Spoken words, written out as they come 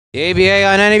The ABA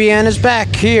on NABN is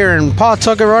back here in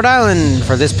Pawtucket, Rhode Island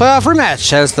for this playoff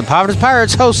rematch as the Providence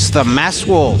Pirates host the Masked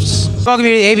Wolves. Welcome to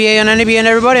the ABA on NABN,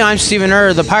 everybody. I'm Stephen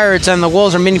Err. The Pirates and the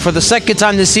Wolves are meeting for the second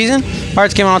time this season.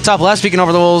 Pirates came out on top last week and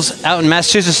over the Wolves out in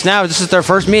Massachusetts. Now this is their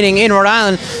first meeting in Rhode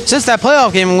Island since that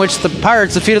playoff game in which the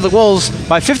Pirates defeated the Wolves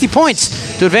by 50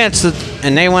 points to advance,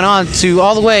 and they went on to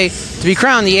all the way to be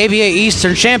crowned the ABA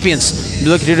Eastern Champions. We're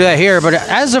looking to do that here, but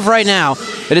as of right now,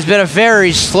 it has been a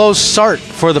very slow start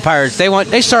for the Pirates.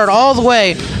 They started all the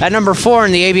way at number 4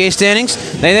 in the ABA standings.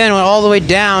 They then went all the way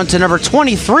down to number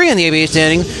 23 in the ABA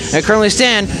standings and currently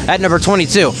stand at number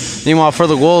 22. Meanwhile, for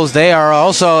the Wolves, they are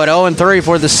also at 0-3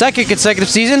 for the second consecutive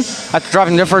season. After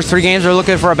dropping their first 3 games, they're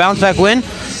looking for a bounce-back win.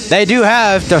 They do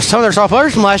have some of their star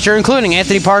players from last year, including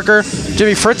Anthony Parker,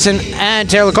 Jimmy Fritzen, and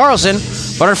Taylor Carlson.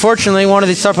 But unfortunately, one of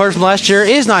the star players from last year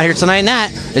is not here tonight, and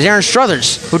that is Aaron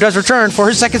Struthers, who does return for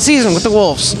his second season with the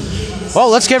Wolves. Well,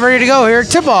 let's get ready to go here.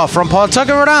 Tip-off from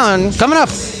Pawtucket, Rhode Island, coming up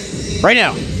right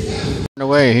now.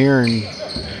 Away here in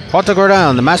Pawtucket, Rhode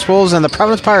Island, the Masked Wolves and the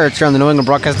Providence Pirates here on the New England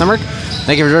Broadcast Network.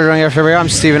 Thank you for joining us, everybody. I'm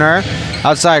Stephen Err.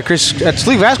 Outside, it's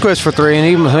Lee Vasquez for 3, and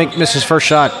he missed his first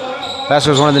shot.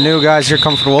 Vasquez is one of the new guys here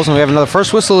coming for the Wolves, and we have another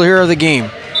first whistle here of the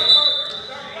game.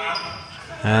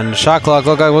 And the shot clock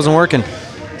looked like it wasn't working.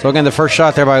 So again, the first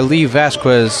shot there by Lee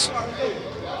Vasquez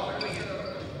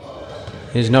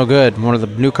is no good. One of the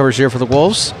newcomers here for the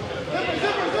Wolves.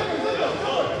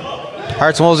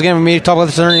 Pirates and Wolves again. We talked about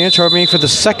this during the intro. Meeting for the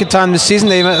second time this season.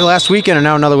 They met last weekend, and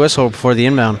now another whistle before the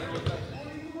inbound.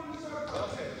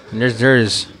 And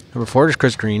there's number 4 is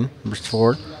Chris Green. Number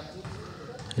 4.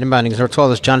 And inbounding is number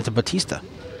 12 is Jonathan Batista.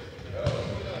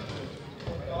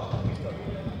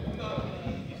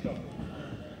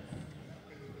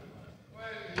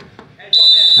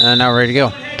 And now we're ready to go.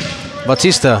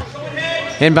 Batista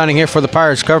inbounding here for the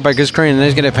Pirates, covered by Chris Green, and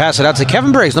he's going to pass it out to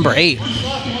Kevin Briggs, number 8.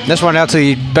 This one out to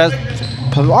the best,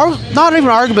 not even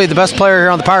arguably the best player here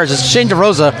on the Pirates. It's Shane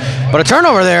DeRosa, but a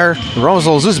turnover there. DeRosa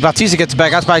loses. Batista gets it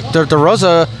back out by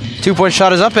DeRosa. 2-point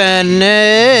shot is up and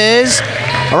is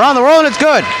around the world, and it's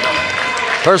good.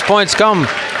 First points come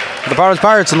for the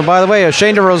Pirates, and by the way,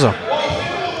 Shane DeRosa.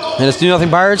 And it's 2-0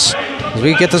 Pirates as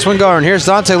we get this one going. Here's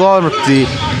Dante Law,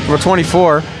 number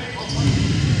 24.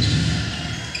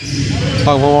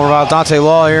 Talk more about Dante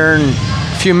Law here in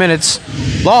a few minutes.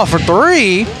 Law for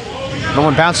 3. No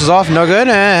one bounces off, no good.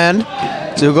 And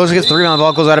so who goes to get 3 on the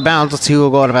ball, goes out of bounds. Let's see who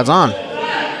will go out of bounds on.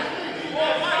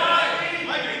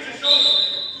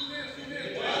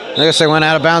 I guess they went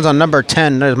out of bounds on number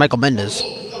 10. There's Michael Mendez.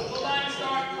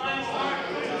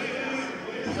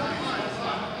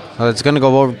 So it's going to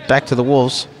go over back to the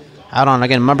Wolves. Out on,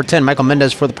 again, number 10, Michael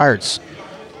Mendez for the Pirates.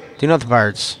 Do you know the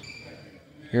Pirates?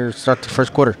 Here, start the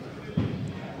first quarter.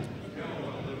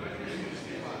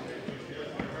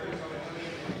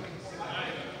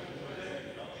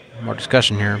 More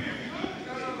discussion here.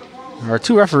 There are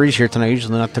 2 referees here tonight.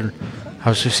 Usually not there.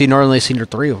 I see normally seen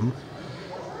 3 of them.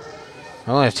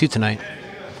 I only have 2 tonight.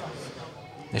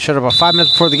 They showed up about 5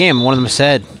 minutes before the game. One of them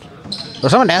said, or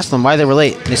someone asked them why they were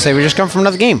late. They say, we just come from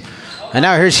another game. And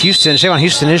now here's Houston. Shawan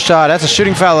Houston, his shot. That's a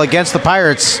shooting foul against the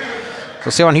Pirates. So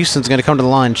Shawan Houston's going to come to the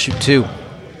line, shoot 2.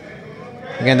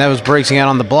 Again, that was breaking out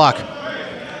on the block.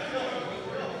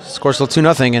 Score still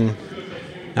 2-0, and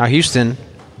now Houston,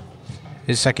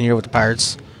 his second year with the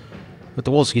Pirates, with the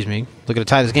Wolves, excuse me, looking to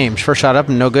tie this game. First shot up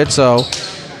and no good, so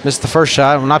missed the first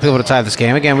shot. Will not be able to tie this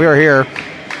game. Again, we are here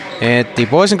at the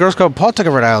Boys and Girls Club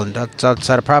Pawtucket, Rhode Island,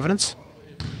 outside of Providence.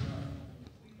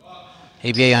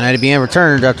 ABA on NABN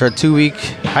returned after a 2-week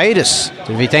hiatus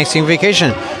to be Thanksgiving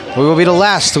vacation. We will be the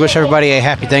last to wish everybody a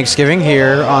happy Thanksgiving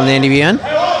here on the NABN.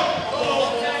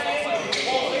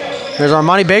 There's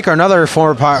Armani Baker, another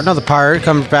Pirate,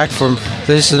 comes back from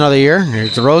this is another year.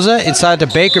 Here's DeRosa inside to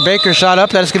Baker. Baker shot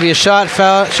up. That's going to be a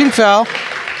shooting foul.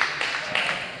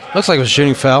 Looks like it was a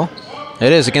shooting foul.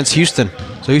 It is against Houston.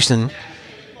 So Houston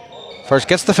first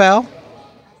gets the foul,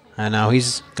 and now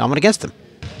he's going against him.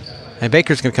 And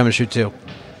Baker's going to come and shoot 2.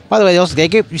 By the way,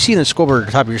 you see in the scoreboard at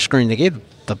the top of your screen, they gave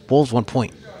the Wolves 1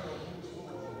 point.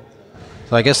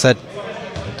 So I guess that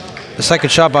the second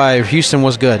shot by Houston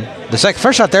was good. The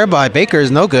first shot there by Baker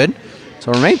is no good.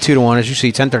 So it remained 2-1 as you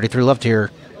see 10:33 left here,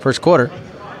 first quarter.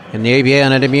 In the ABA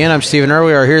on NABN, I'm Stephen Err.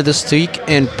 We are here this week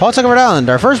in Pawtucket, Rhode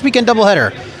Island, our first weekend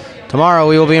doubleheader. Tomorrow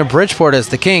we will be in Bridgeport as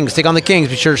the Kings take on the Kings.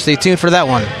 Be sure to stay tuned for that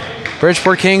one.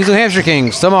 Bridgeport Kings, New Hampshire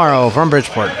Kings, tomorrow from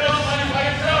Bridgeport.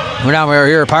 Now we are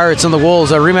here, Pirates and the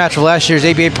Wolves, a rematch of last year's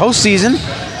ABA postseason.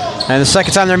 And the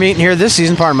second time they're meeting here this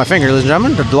season, pardon my finger, ladies and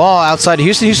gentlemen. The Law outside of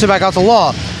Houston. Houston back out to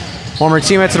Law. Former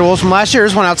teammate to the Wolves from last year.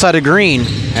 This one outside of Green.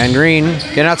 And Green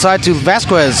getting outside to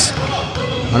Vasquez.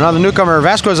 Another newcomer.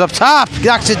 Vasquez up top.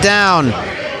 Knocks it down.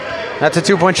 That's a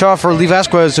 2-point shot for Lee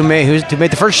Vasquez, who made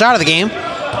the first shot of the game.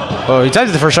 Well, he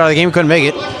attempted the first shot of the game. Couldn't make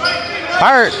it.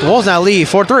 The Wolves now lead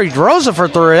 4-3. Rosa for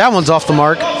 3. That one's off the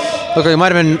mark. Look like it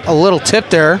might have been a little tip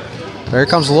there. There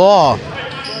comes Law.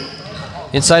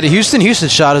 Inside to Houston.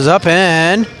 Houston's shot is up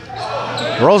and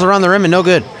rolls around the rim and no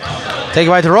good. Take it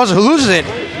by to Rosa, who loses it.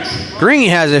 Green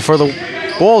has it for the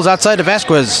Wolves outside to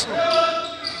Vasquez.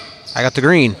 I got the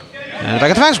Green. And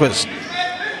back at the Vasquez.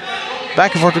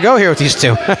 Back and forth we go here with these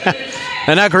two.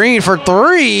 And now Green for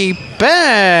 3.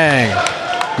 Bang!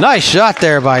 Nice shot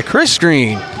there by Chris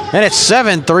Green. And it's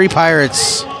 7-3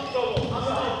 Pirates.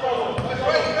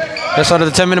 Just under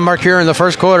the 10-minute mark here in the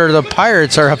first quarter. The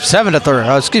Pirates are up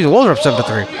 7-3. Wolves are up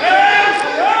 7-3.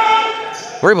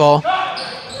 Free ball.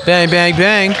 Bang, bang,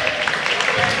 bang.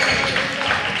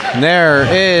 And there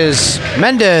is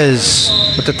Mendez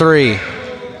with the 3.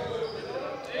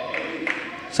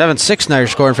 7-6 now your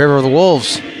score in favor of the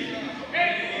Wolves.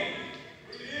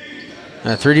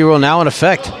 And the 3D rule now in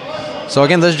effect. So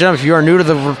again, ladies and gentlemen, if you are new to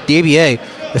the ABA,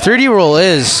 the 3D rule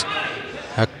is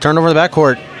a turnover in the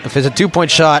backcourt. If it's a 2-point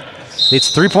shot, leads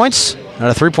to 3 points. And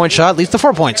a 3-point shot leads to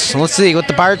 4 points. So let's see what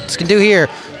the Pirates can do here.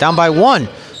 Down by 1.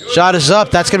 Shot is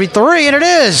up. That's going to be 3, and it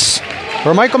is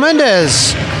for Michael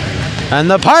Mendez. And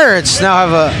the Pirates now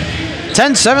have a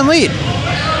 10-7 lead.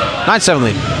 9-7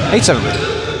 lead. 8-7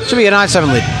 lead. Should be a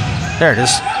 9-7 lead. There it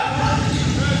is.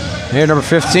 Here, number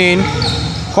 15.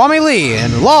 Kwame Lee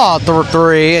and Law through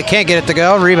 3. Can't get it to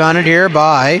go. Rebounded here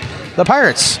by the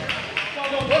Pirates.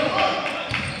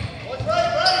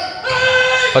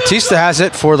 Batista has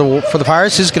it for the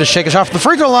Pirates. He's going to shake a shot from the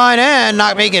free throw line and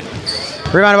not make it.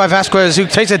 Rebounded by Vasquez, who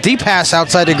takes a deep pass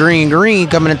outside to Green. Green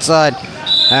coming inside.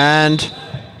 And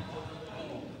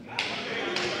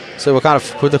so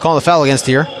who they're calling the foul against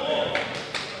here.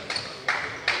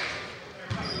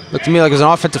 Looked to me like it was an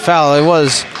offensive foul. It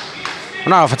was, well,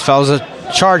 not offensive foul, it was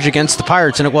a charge against the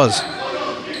Pirates, and it was.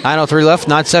 9:03 left,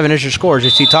 9-7 is your score. As you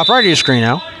see top right of your screen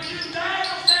now.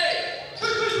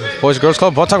 Boys and Girls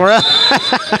Club, ball talk around.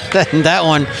 That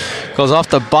one goes off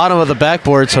the bottom of the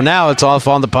backboard, so now it's off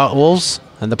on the Wolves,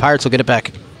 and the Pirates will get it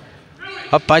back.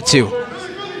 Up by 2.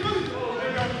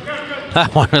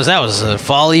 That was a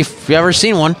folly if you've ever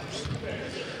seen one.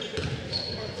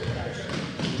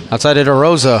 Outside of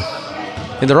DeRosa.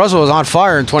 And DeRosa was on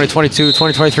fire in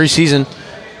 2022-2023 season.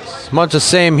 It's much the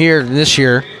same here this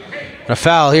year. A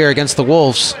foul here against the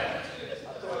Wolves.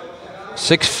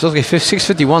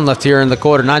 6:51 left here in the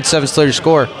quarter. 9-7 still your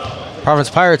score. Providence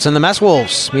Pirates and the Mass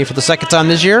Wolves meet for the second time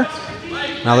this year.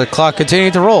 Now the clock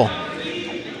continuing to roll.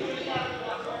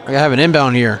 I have an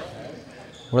inbound here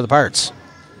for the Pirates.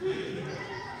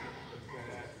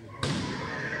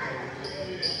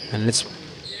 And it's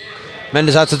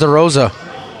Mendez out to DeRosa.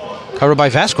 Covered by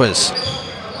Vasquez.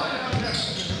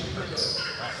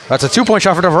 That's a 2-point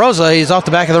shot for DeRosa. He's off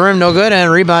the back of the rim, no good,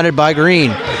 and rebounded by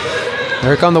Green.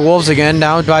 Here come the Wolves again,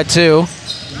 down by 2.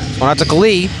 One out to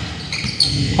Lee.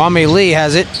 Kwame Lee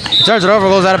has it. He turns it over,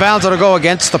 goes out of bounds. It'll go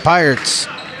against the Pirates.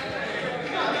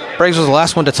 Briggs was the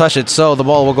last one to touch it, so the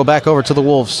ball will go back over to the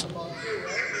Wolves.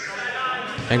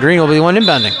 And Green will be the one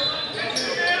inbounding.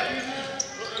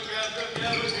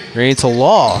 Green to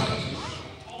Law.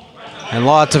 And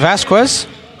Law to Vasquez.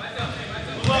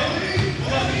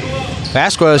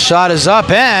 Vasquez's shot is up,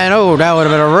 and oh, that would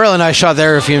have been a really nice shot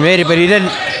there if he made it, but he didn't.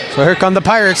 So here come the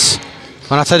Pirates.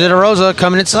 One outside to DeRosa,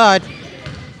 coming inside.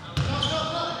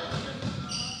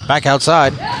 Back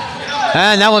outside.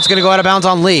 And that one's going to go out of bounds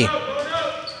on Lee.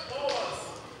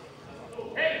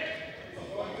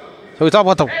 So we talked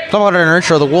about our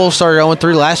inertia. The Wolves started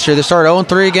 0-3 last year. They started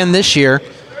 0-3 again this year.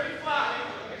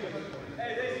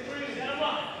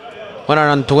 Went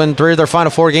on to win 3 of their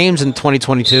final 4 games in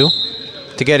 2022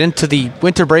 to get into the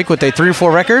winter break with a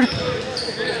 3-4 record.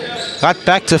 Got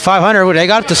back to 500. They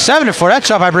got up to 7-4. That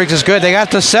shot by Briggs is good. They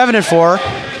got to 7-4.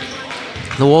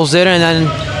 The Wolves did, and then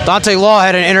Dante Law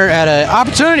had an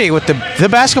opportunity with the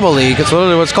basketball league. It's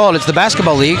literally what it's called. It's the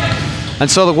basketball league.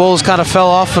 And so the Wolves kind of fell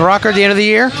off the rocker at the end of the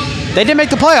year. They didn't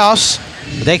make the playoffs.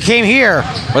 But they came here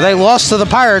where they lost to the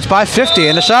Pirates by 50.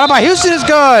 And the shot by Houston is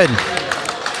good.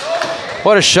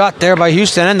 What a shot there by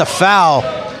Houston, and the foul.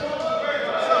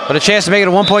 But a chance to make it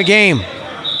a 1-point game.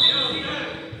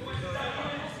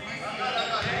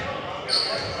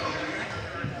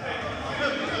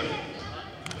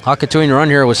 Hawk continuing to run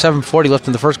here with 7:40 left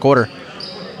in the first quarter.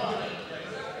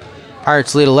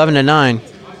 Pirates lead 11-9.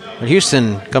 But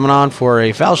Houston coming on for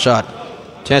a foul shot.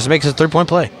 Chance to make this a 3-point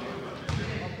play.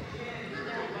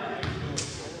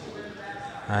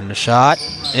 And the shot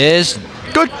is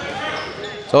good.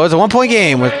 So it's a 1-point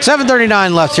game with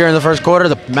 7:39 left here in the first quarter.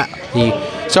 The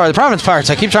Providence Pirates.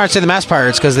 I keep trying to say the Mass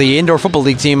Pirates because the Indoor Football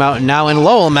League team out now in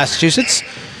Lowell, Massachusetts.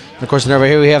 And of course, over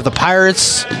here we have the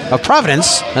Pirates of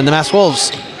Providence and the Mass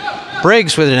Wolves.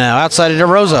 Briggs with it now, outside of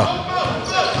DeRosa.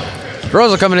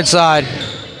 DeRosa coming inside.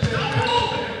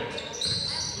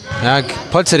 Now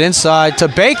puts it inside to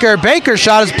Baker. Baker's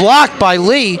shot is blocked by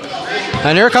Lee.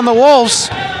 And here come the Wolves.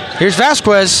 Here's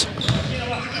Vasquez.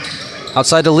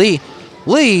 Outside to Lee.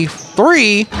 Lee,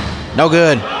 3. No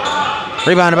good.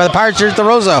 Rebounded by the Pirates. Here's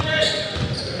DeRosa.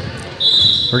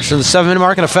 Reaching the 7-minute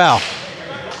mark and a foul.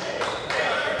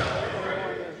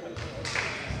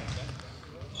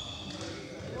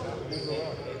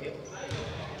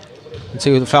 Let's see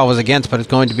who the foul was against, but it's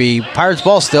going to be Pirates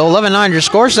ball still. 11-9 your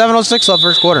score. 7:06 left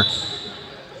first quarter.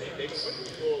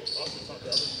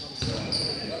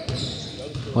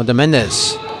 Well, to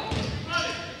Mendez.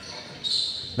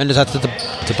 Mendez out to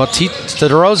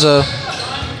DeRosa.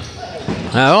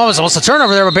 Almost a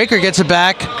turnover there, but Baker gets it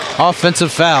back.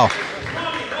 Offensive foul.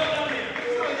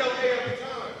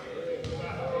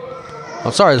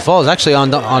 I'm sorry, the foul is actually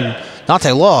on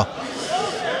Dante Law.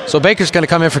 So Baker's going to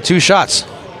come in for 2 shots.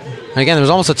 And again, there was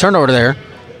almost a turnover there.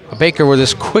 But Baker, with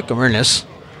his quick awareness,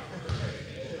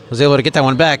 was able to get that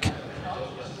one back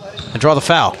and draw the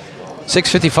foul.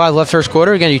 6:55 left first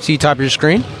quarter. Again, you see top of your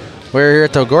screen. We're here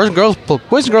at the Boys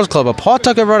and Girls Club of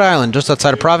Pawtucket, Rhode Island, just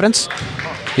outside of Providence.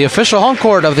 The official home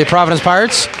court of the Providence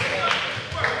Pirates,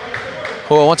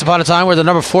 who once upon a time were the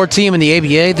number 4 team in the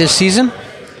ABA this season.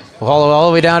 All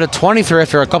the way down to 23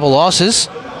 after a couple losses.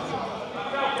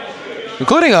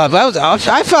 Including,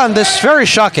 I found this very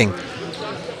shocking.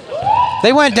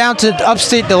 They went down to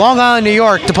upstate, to Long Island, New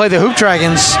York to play the Hoop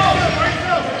Dragons.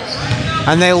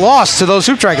 And they lost to those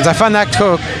Hoop Dragons. I found that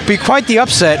to be quite the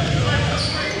upset.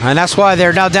 And that's why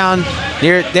they're now down,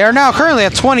 they are now currently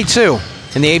at 22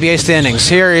 in the ABA standings.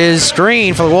 Here is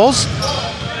Green for the Wolves.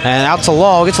 And out to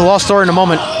Law. We'll get to Law's story in a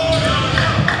moment.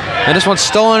 And this one's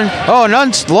stolen. Oh,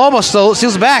 Law almost steals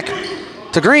it back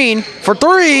to Green for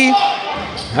 3.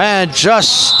 And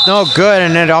just no good,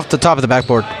 and then off the top of the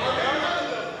backboard.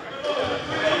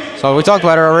 So we talked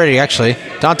about it already, actually.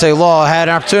 Dante Law had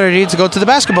an opportunity to go to the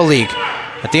basketball league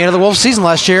at the end of the Wolves season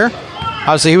last year.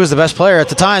 Obviously, he was the best player at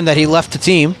the time that he left the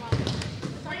team.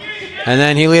 And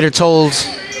then he later told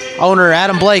owner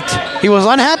Adam Blake he was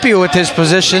unhappy with his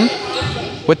position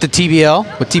with the TBL,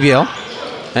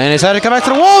 and he's had to come back to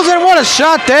the Wolves, and what a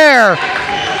shot there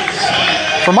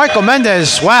for Michael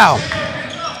Mendez. Wow.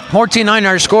 14-9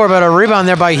 our score, but a rebound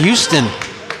there by Houston.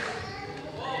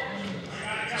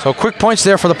 So quick points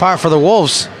there for the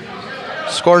Wolves.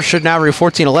 Score should now reach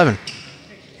 14-11.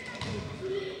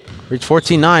 Reach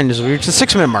 14-9. Reach the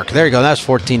 6-minute mark. There you go. That's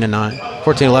 14-9.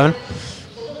 14-11.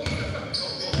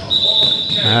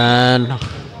 And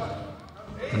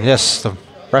yes, the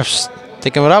refs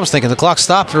thinking what I was thinking. The clock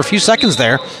stopped for a few seconds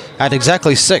there at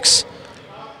exactly 6.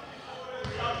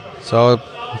 So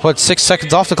put 6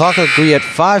 seconds off the clock. We at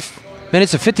 5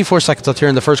 minutes and 54 seconds left here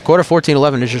in the first quarter.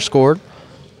 14-11 is your score.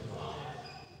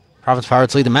 Providence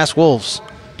Pirates lead the Mass Wolves.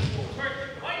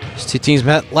 These two teams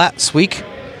met last week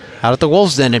out at the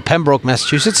Wolves Den in Pembroke,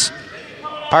 Massachusetts.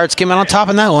 Pirates came out on top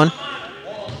in that one.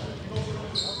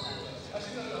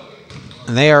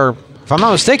 And they are, if I'm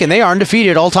not mistaken, they are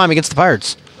undefeated all time against the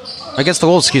Pirates. Against the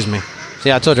Wolves, excuse me.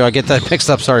 See, I told you I get that mixed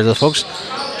up. Sorry, those folks.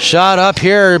 Shot up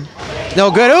here. No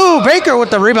good. Ooh, Baker with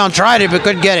the rebound. Tried it, but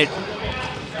couldn't get it.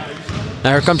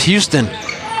 Now here comes Houston.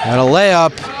 Got a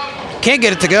layup. Can't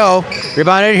get it to go.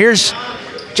 Rebounded. Here's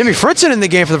Jimmy Fritzen in the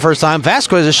game for the first time.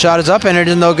 Vasquez's shot is up, and it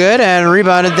is no good. And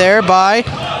rebounded there by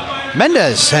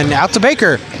Mendez. And out to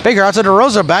Baker. Baker out to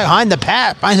DeRosa, behind the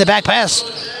back pass.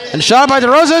 And the shot by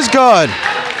DeRosa is good.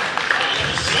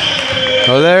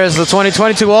 So there's the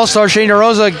 2022 All-Star Shane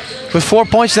DeRosa with 4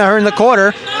 points now here in the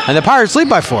quarter. And the Pirates lead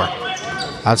by 4.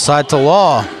 Outside to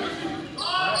Law.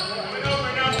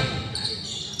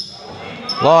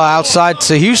 Law outside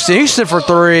to Houston. Houston for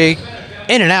 3.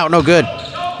 In and out, no good.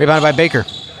 Rebounded by Baker.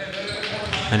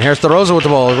 And here's DeRosa with the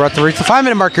ball. We're at the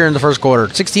 5-minute mark here in the first quarter.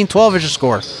 16-12 is your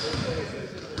score.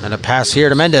 And a pass here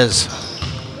to Mendez.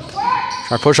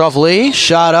 Try to push off Lee.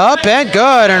 Shot up and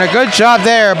good. And a good job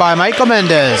there by Michael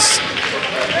Mendez.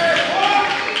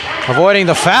 Avoiding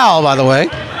the foul, by the way.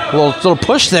 A little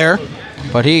push there,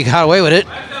 but he got away with it.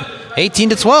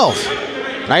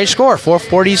 18-12. Nice score.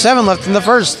 4:47 left in the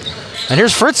first. And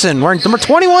here's Fritzen, wearing number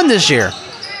 21 this year.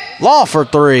 Law for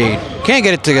 3. Can't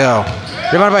get it to go.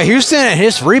 Rebounded by Houston, and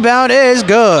his rebound is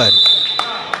good.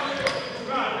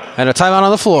 And a timeout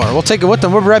on the floor. We'll take it with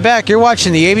them. We'll be right back. You're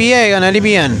watching the ABA on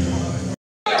NDBN.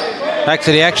 Back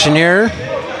to the action here.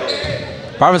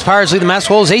 Providence Pirates lead the Mass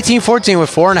Wolves 18-14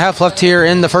 with 4.5 left here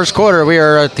in the first quarter. We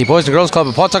are at the Boys and Girls Club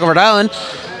in Pawtucket, Rhode Island.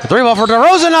 The 3-ball for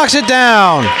DeRosa knocks it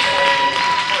down.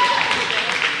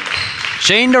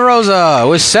 Shane DeRosa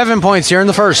with 7 points here in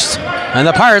the first. And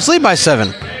the Pirates lead by 7.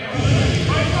 And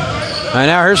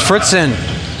now here's Fritzen.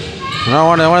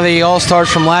 One of the All-Stars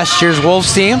from last year's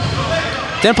Wolves team.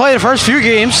 Didn't play the first few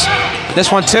games.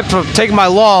 This one taken by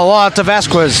Law out to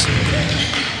Vasquez.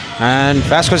 And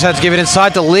Vasquez had to give it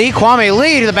inside to Lee. Kwame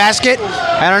Lee to the basket.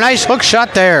 And a nice hook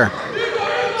shot there.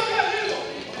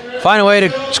 Find a way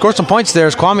to score some points there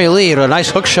is Kwame Lee. A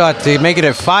nice hook shot to make it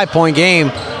a 5-point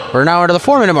game. We're now into the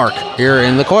 4-minute mark here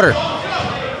in the quarter.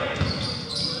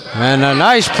 And a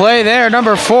nice play there,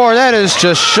 number 4. That is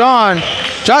just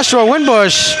Joshua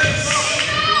Winbush.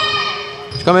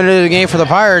 Coming into the game for the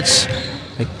Pirates.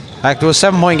 Back to a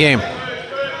 7-point game.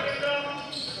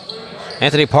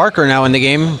 Anthony Parker now in the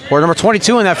game. We're number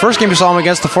 22 in that first game. We saw him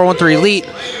against the 4-1-3 Elite.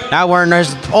 Now we're in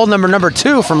his old number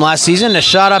 2 from last season. A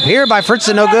shot up here by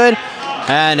Fritzen, no good.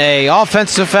 And a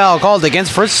offensive foul called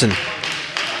against Fritzen.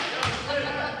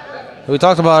 We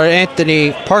talked about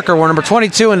Anthony Parker. We're number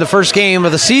 22 in the first game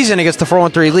of the season against the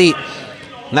 4-1-3 Elite.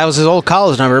 And that was his old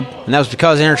college number. And that was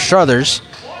because Aaron Struthers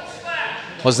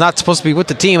was not supposed to be with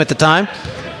the team at the time.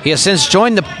 He has since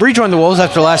rejoined the Wolves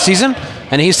after last season.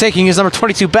 And he's taking his number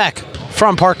 22 back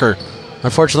from Parker.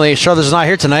 Unfortunately, Struthers is not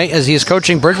here tonight as he is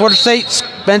coaching Bridgewater State's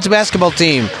men's basketball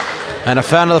team. And a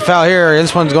foul, another foul here.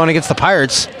 This one's going against the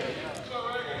Pirates.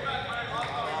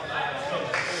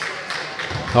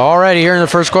 Alrighty, here in the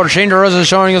first quarter, Shane DeRosa is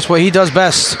showing us what he does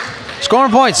best.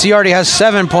 Scoring points, he already has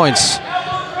 7 points.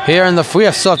 Here in we still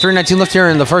have 3:19 left here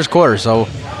in the first quarter, so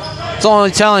it's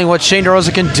only telling what Shane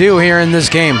DeRosa can do here in this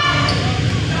game.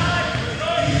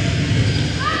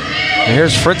 And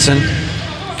here's Fritzen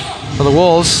for the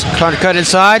Wolves. Cut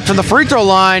inside from the free throw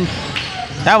line.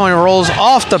 That one rolls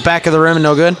off the back of the rim and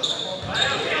no good.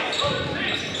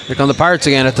 Here come the Pirates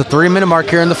again at the 3-minute mark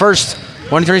here in the first.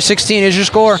 23-16 is your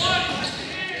score.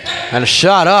 And a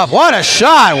shot up. What a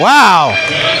shot. Wow.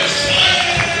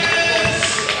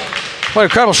 What an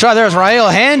incredible shot. There's Raheel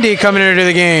Handy coming into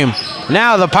the game.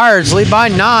 Now the Pirates lead by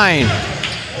 9.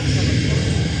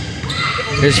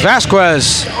 Here's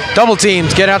Vasquez. Double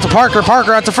teams. Get out to Parker.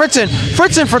 Parker out to Fritzen.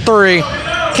 Fritzen for 3.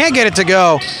 Can't get it to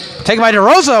go. Taken by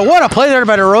DeRosa. What a play there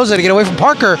by DeRosa to get away from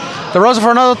Parker. DeRosa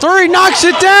for another 3. Knocks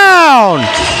it down.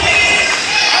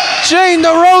 Shane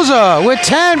DeRosa with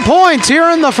 10 points here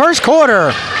in the first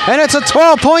quarter. And it's a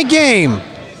 12-point game.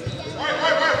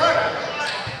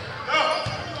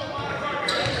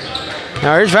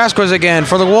 Now here's Vasquez again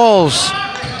for the Wolves.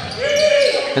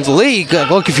 And Lee, got a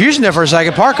little confusion there for a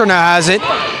second. Parker now has it.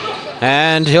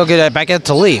 And he'll get it back out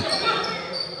to Lee.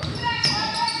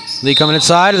 Lee coming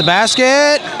inside of the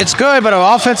basket. It's good, but an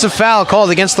offensive foul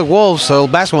called against the Wolves, so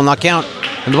basketball will not count.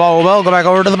 And the ball will go back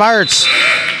over to the Pirates.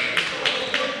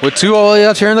 With 2 all the way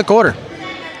left here in the quarter.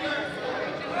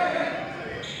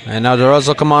 And now DeRosa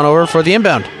will come on over for the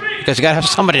inbound because you got to have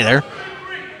somebody there.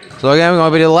 So again, we're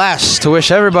going to be the last to wish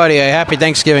everybody a happy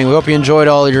Thanksgiving. We hope you enjoyed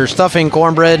all your stuffing,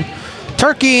 cornbread,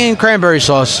 turkey, and cranberry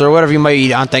sauce, or whatever you might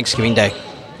eat on Thanksgiving Day.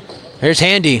 Here's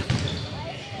Handy.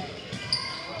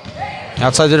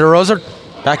 Outside to DeRosa.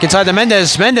 Back inside to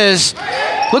Mendez. Mendez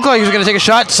looked like he was going to take a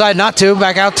shot, decided not to.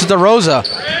 Back out to DeRosa.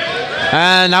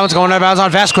 And that one's going out of bounds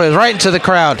on Vasquez, right into the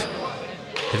crowd.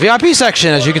 The VIP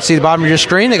section, as you can see at the bottom of your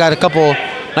screen, they got a couple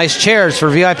nice chairs for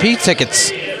VIP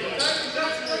tickets.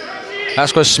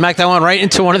 Vasquez smacked that one right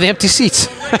into one of the empty seats.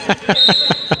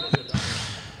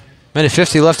 Minute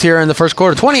 50 left here in the first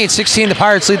quarter. 28-16, the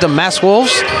Pirates lead the Mass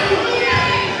Wolves.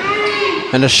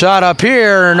 And a shot up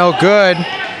here, no good.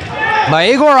 By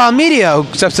Igor Almeida,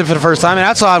 who steps in for the first time. And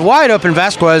outside, wide open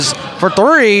Vasquez for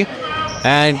 3.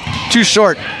 And too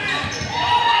short.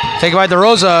 Taken by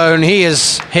DeRosa, and he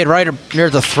is hit right near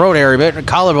the throat area, bit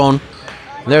collarbone.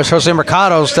 There's Jose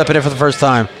Mercado stepping in for the first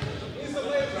time.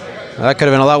 That could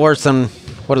have been a lot worse than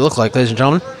what it looked like, ladies and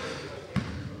gentlemen.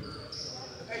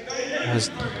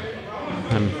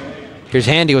 Here's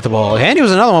Handy with the ball. Handy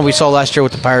was another one we saw last year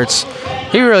with the Pirates.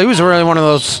 He was really one of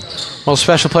those most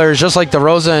special players, just like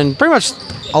DeRosa, and pretty much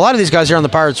a lot of these guys here on the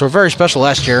Pirates were very special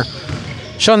last year.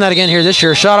 Showing that again here this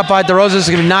year. Shot up by DeRosa is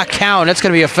going to not count. That's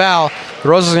going to be a foul.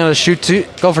 DeRosa is going to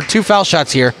go for 2 foul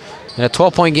shots here in a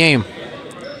 12-point game.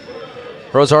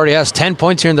 DeRosa already has 10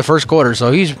 points here in the first quarter,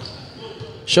 so he's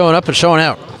showing up and showing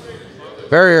out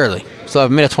very early. Still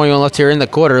have a minute 21 left here in the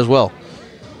quarter as well.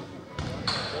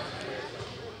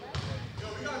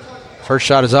 First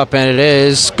shot is up, and it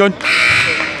is good.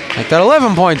 Like that,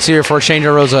 11 points here for Shane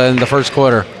DeRosa in the first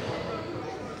quarter.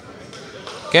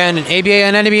 Again, ABA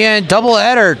and NBN double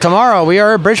header tomorrow. We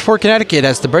are in Bridgeport, Connecticut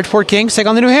as the Bridgeport Kings take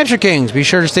on the New Hampshire Kings. Be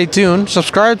sure to stay tuned.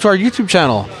 Subscribe to our YouTube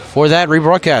channel for that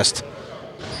rebroadcast.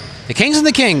 The Kings and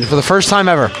the Kings for the first time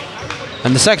ever.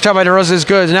 And the second shot by DeRosa is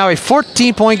good. It's now a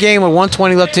 14-point game with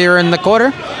 1:20 left here in the quarter.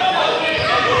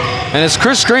 And it's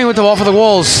Chris Green with the ball for the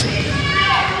Wolves.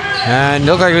 And it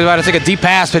looked like he was about to take a deep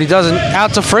pass, but he doesn't.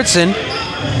 Out to Fritzen.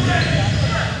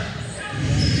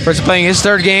 Fritzen playing his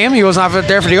third game. He was not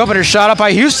there for the opener. Shot up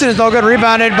by Houston. It's no good.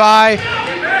 Rebounded by...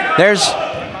 There's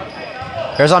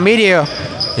Almeida.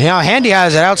 You know, Handy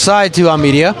has it outside to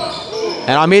Almeida.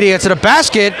 And Almeida to the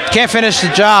basket. Can't finish the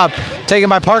job. Taken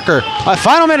by Parker.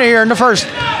 Final minute here in the first.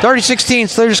 30-16.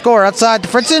 Still your score. Outside to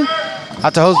Fritzen.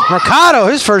 Out to Jose Mercado.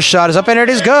 His first shot is up and it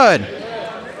is good.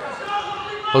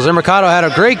 Jose Mercado had a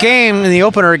great game in the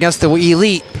opener against the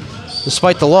Elite,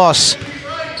 despite the loss.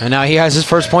 And now he has his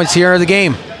first points here in the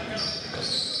game.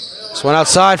 This one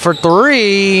outside for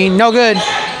three. No good.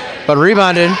 But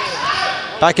rebounded.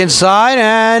 Back inside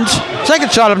and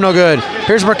second shot up no good.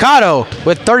 Here's Mercado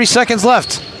with 30 seconds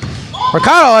left.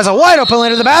 Mercado has a wide open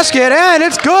lane to the basket and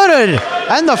it's good.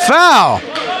 And the foul.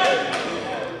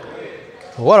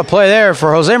 What a play there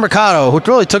for Jose Mercado, who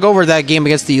really took over that game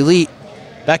against the Elite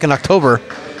back in October.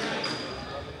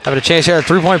 Having a chance here at a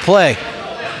three-point play.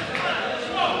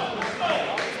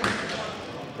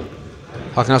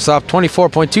 Clock now stop,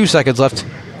 24.2 seconds left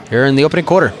here in the opening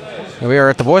quarter. And we are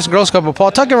at the Boys and Girls Club of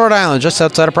Pawtucket, Rhode Island, just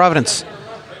outside of Providence.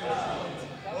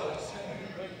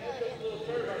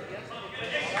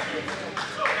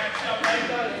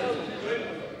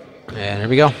 And here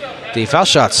we go. The foul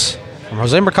shots from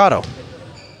Jose Mercado.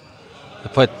 They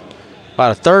put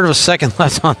about a third of a second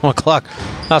left on the clock.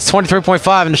 Now it's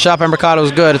 23.5, and the shot by Mercado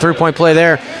is good. A three-point play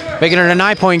there, making it a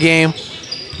 9-point game.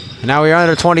 And now we are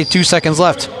under 22 seconds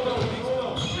left.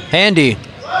 Handy.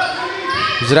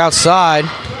 Is it outside?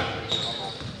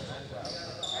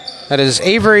 That is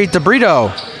Avery DeBrito,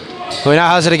 who now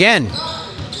has it again.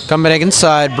 Coming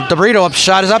inside. DeBrito up,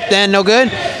 shot is up, then no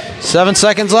good. 7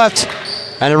 seconds left.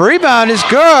 And the rebound is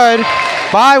good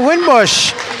by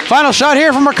Winbush. Final shot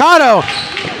here from Mercado.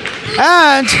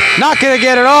 And not going to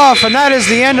get it off, and that is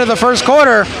the end of the first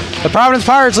quarter. The Providence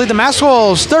Pirates lead the Mass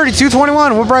Wolves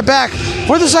 32-21. We'll be right back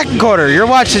for the second quarter. You're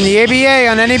watching the ABA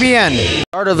on NABN.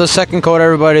 Start of the second quarter,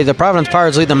 everybody. The Providence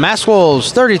Pirates lead the Mass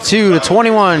Wolves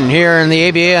 32-21 here in the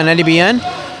ABA on NABN.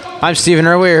 I'm Stephen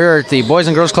Earl. We're here at the Boys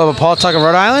and Girls Club of Pawtucket,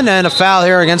 Rhode Island, and a foul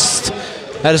here against,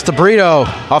 that is DeBrito.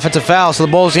 Offensive foul, so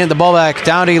the Bulls get the ball back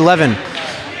down to 11.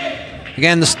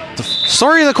 Again, the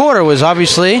story of the quarter was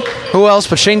obviously, who else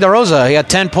but Shane DeRosa. He had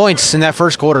 10 points in that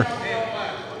first quarter.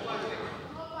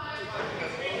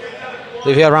 I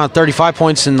believe he had around 35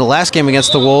 points in the last game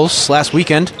against the Wolves last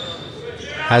weekend,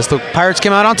 as the Pirates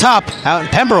came out on top out in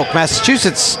Pembroke,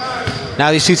 Massachusetts.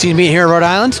 Now these two teams meet here in Rhode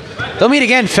Island. They'll meet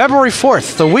again February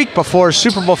 4th, the week before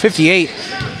Super Bowl 58,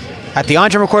 at the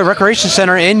Andre McCoy Recreation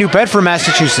Center in New Bedford,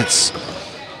 Massachusetts.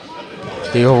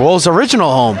 The Wolves' original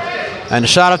home. And a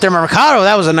shot up there by Mercado.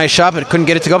 That was a nice shot, but couldn't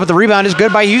get it to go. But the rebound is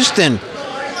good by Houston.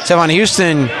 Stephon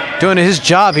Houston doing his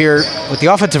job here with the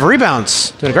offensive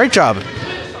rebounds. Doing a great job.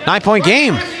 9-point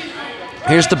game.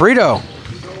 Here's DeBrito.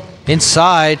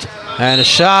 Inside. And a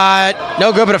shot.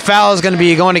 No good, but a foul is going to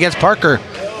be going against Parker.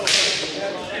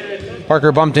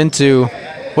 Parker bumped into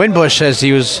Winbush as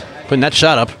he was putting that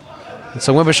shot up. And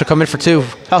so Winbush will come in for two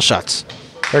foul shots.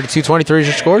 32-23 is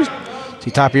your scores.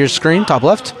 See top of your screen, top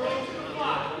left.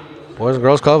 Boys and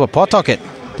Girls Club of Pawtucket,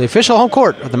 the official home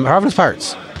court of the Providence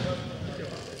Pirates.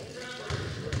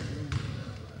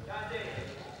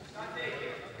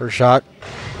 First shot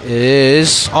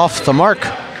is off the mark.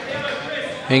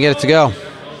 Can't get it to go.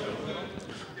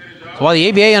 So while the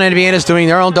ABA and NBN is doing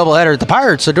their own doubleheader, the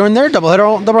Pirates are doing their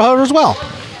doubleheader as well.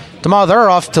 Tomorrow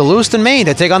they're off to Lewiston, Maine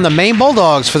to take on the Maine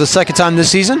Bulldogs for the second time this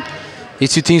season.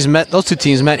 Those two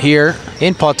teams met here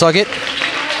in Pawtucket,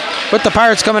 with the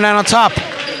Pirates coming out on top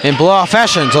in blowout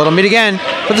fashion. So it'll meet again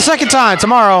for the second time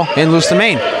tomorrow in Lewiston,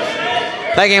 Maine.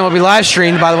 That game will be live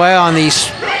streamed, by the way, on the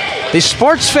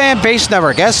Sports Fan Base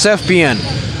Network, SFBN.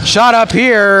 Shot up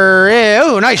here.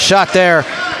 Oh, nice shot there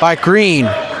by Green.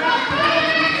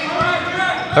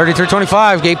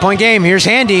 33-25, 8-point game. Here's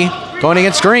Handy going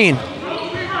against Green.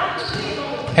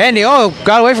 Handy,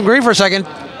 got away from Green for a second.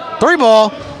 Three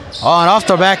ball. Oh, and off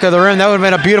the back of the rim. That would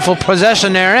have been a beautiful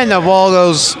possession there. And the ball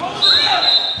goes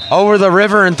over the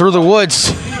river and through the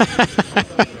woods.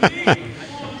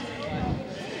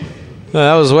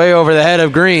 That was way over the head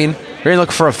of Green. Green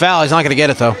looking for a foul. He's not going to get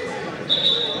it, though.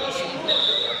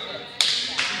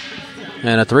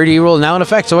 And a 3D rule now in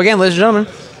effect. So again, ladies and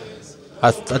gentlemen,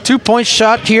 A 2-point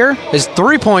shot here is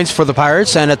 3 points for the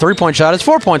Pirates, and a 3-point shot is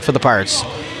 4 points for the Pirates.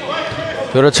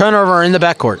 Go to turnover in the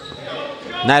backcourt.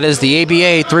 And that is the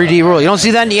ABA 3D rule. You don't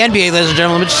see that in the NBA, ladies and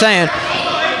gentlemen, I'm just saying.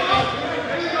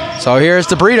 So here's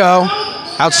DeBrito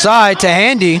outside to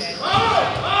Handy.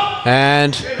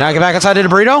 And now get back outside to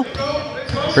DeBrito.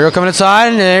 DeBrito coming inside,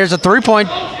 and there's a 3-point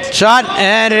shot,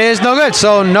 and it is no good.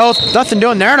 So nothing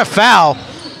doing there, and a foul.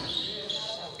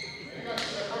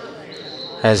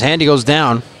 As Handy goes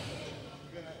down.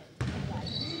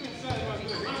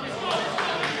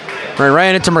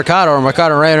 Ran into Mercado, or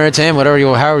Mercado ran into him, however you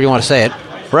want to say it.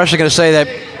 We're actually going to say that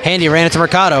Handy ran into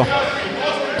Mercado.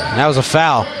 And that was a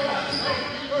foul.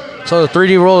 So the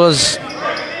 3D rule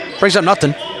brings up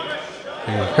nothing.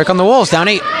 Here come the Wolves, down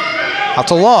 8. Out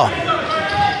to Law.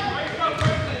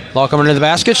 Law coming into the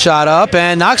basket, shot up,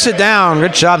 and knocks it down.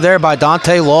 Good job there by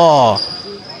Dante Law.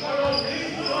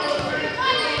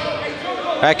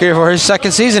 Back here for his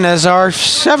second season, as are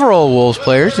several Wolves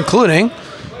players, including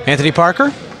Anthony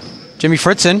Parker, Jimmy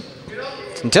Fritzen,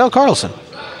 and Taylor Carlson.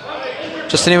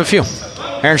 Just to name a few.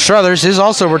 Aaron Struthers is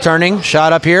also returning.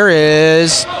 Shot up here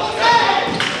is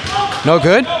no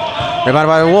good. Rebounded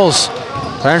by the Wolves.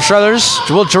 Aaron Struthers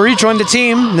will rejoin the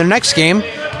team in the next game.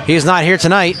 He is not here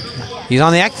tonight. He's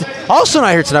on the act. Also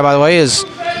not here tonight, by the way, is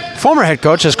former head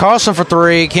coach. As Carlson for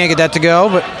 3. Can't get that to go,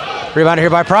 but rebounded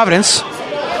here by Providence.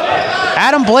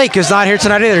 Adam Blake is not here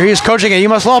tonight either. He is coaching at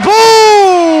UMass Law.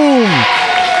 Boom!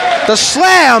 The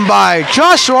slam by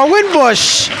Joshua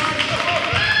Winbush.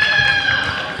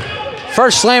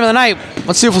 First slam of the night.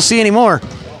 Let's see if we'll see any more.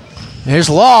 Here's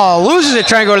Law. Loses it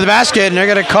trying to go to the basket, and they're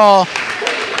going to call.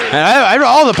 And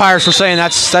all the Pirates were saying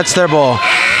that's their ball.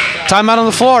 Timeout on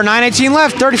the floor. 9:18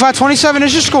 left. 35-27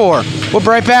 is your score. We'll be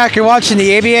right back. You're watching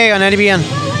the ABA on NBN.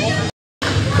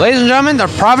 Ladies and gentlemen, the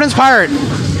Providence Pirate.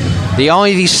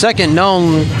 The second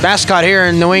known mascot here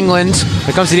in New England when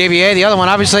it comes to the ABA. The other one,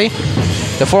 obviously,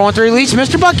 the 413 Elites,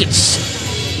 Mr.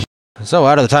 Buckets. So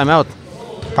out of the timeout,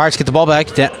 Pirates get the ball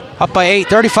back. Up by 8,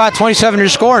 35-27 your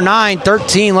score.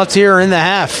 9:13 left here in the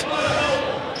half.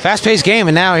 Fast-paced game,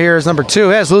 and now here is number 2.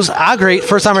 That's Luz Agrate.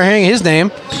 First time we're hearing his name.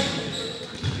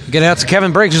 Getting out to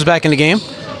Kevin Briggs, who's back in the game.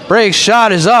 Briggs'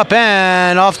 shot is up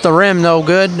and off the rim, no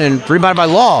good, and rebounded by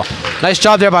Law. Nice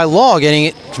job there by Law getting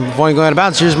it before going out of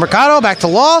bounds. Here's Mercado, back to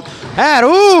Law, and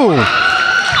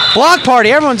block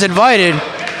party, everyone's invited.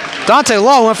 Dante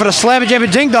Law went for the slam and jam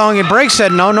and ding dong, and Briggs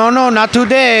said, no, not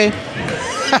today.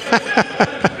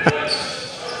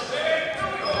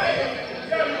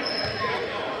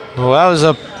 Well, that was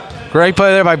a great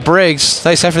play there by Briggs.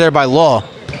 Nice effort there by Law.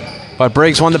 But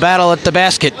Briggs won the battle at the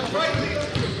basket.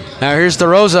 Now here's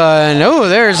DeRosa, and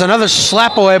there's another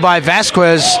slap away by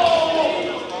Vasquez.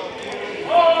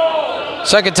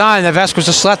 Second time that Vasquez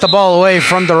just slapped the ball away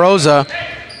from DeRosa.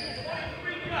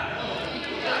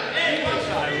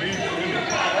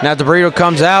 Now DeBrito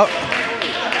comes out.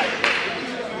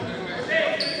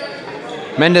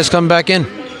 Mendez coming back in.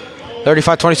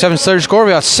 35-27 third score.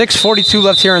 We got 6:42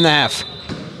 left here in the half.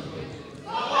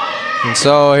 And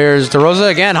so here's DeRosa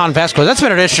again on Vasquez. That's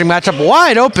been an interesting matchup.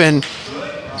 Wide open.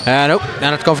 And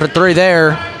now it's going for the 3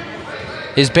 there.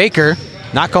 Is Baker.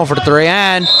 Not going for the 3.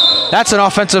 And that's an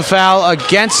offensive foul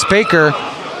against Baker.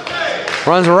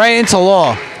 Runs right into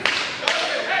Law.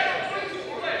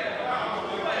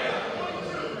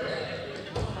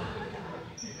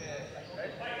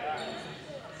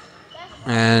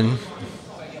 And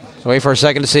wait for a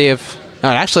second to see if... No,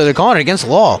 actually, they're calling it against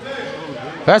Law.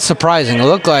 That's surprising. It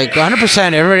looked like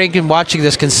 100%. Everybody watching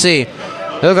this can see.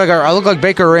 It looked like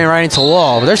Baker ran right into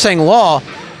Law. But they're saying Law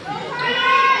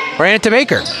ran into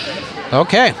Baker.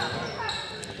 Okay.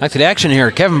 Back to the action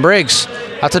here. Kevin Briggs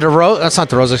out to DeRosa. That's not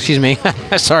DeRosa, excuse me.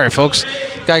 Sorry, folks.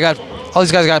 All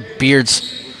these guys got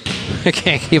beards. I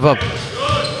can't keep up.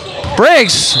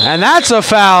 Briggs, and that's a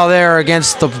foul there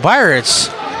against the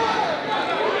Pirates.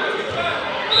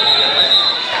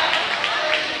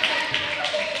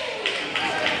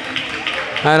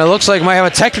 And it looks like we might have a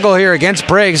technical here against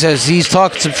Briggs as he's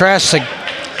talking some trash.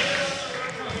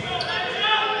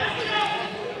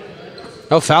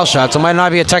 No foul shots. It might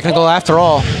not be a technical after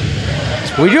all.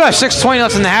 We do have 6:20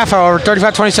 left in the half, however.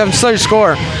 35-27 still your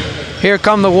score. Here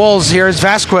come the Wolves. Here is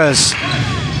Vasquez.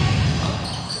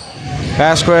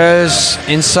 Vasquez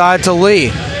inside to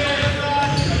Lee.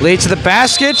 Lee to the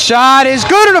basket. Shot is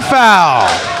good and a foul.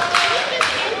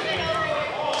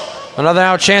 Another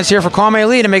now chance here for Kwame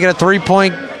Lee to make it a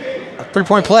three-point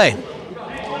play.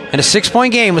 And a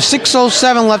 6-point game with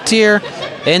 6:07 left here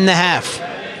in the half.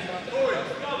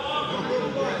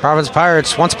 Providence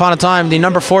Pirates, once upon a time, the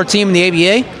number 4 team in the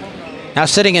ABA, now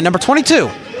sitting at number 22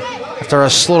 after a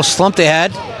little slump they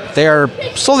had They are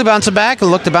slowly bouncing back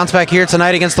and look to bounce back here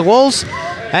tonight against the Wolves.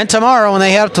 And tomorrow when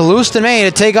they head up to Lewiston, Maine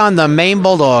to take on the Maine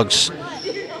Bulldogs.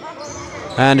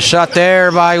 And a shot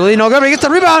there by Lee. No good, but he gets the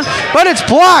rebound, but it's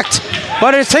blocked.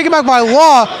 But it's taken back by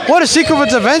Law. What a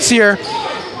sequence of events here.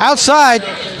 Outside,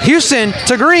 Houston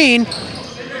to Green.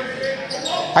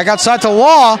 Back outside to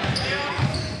Law.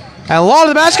 And Law to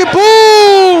the basket.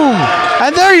 Boom!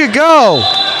 And there you go.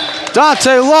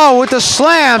 Dante Law with the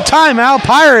slam. Timeout.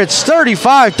 Pirates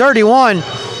 35-31.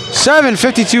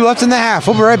 7:52 left in the half.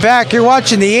 We'll be right back. You're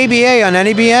watching the ABA on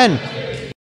NEBN.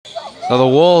 So the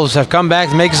Wolves have come back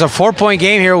to make us a 4-point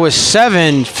game here with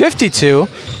 7:52.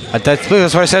 That's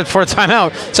what I said before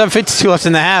timeout. 7:52 left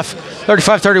in the half.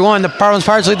 35-31. The Providence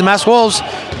Pirates lead the Mass Wolves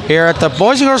here at the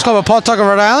Boys and Girls Club of Paw Tucker,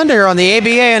 Rhode Island. Here on the ABA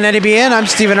and NEBN. I'm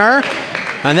Stephen Err.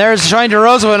 And there's Shane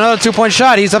DeRosa with another 2-point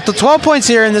shot. He's up to 12 points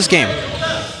here in this game.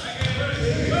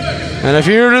 And if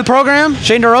you're new to the program,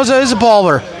 Shane DeRosa is a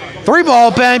baller.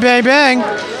 3-ball, bang, bang, bang.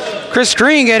 Chris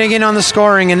Green getting in on the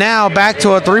scoring, and now back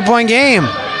to a 3-point game.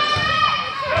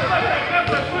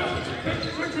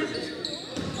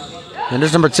 And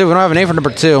there's number 2. We don't have a name for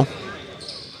number 2.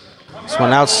 This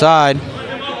one outside.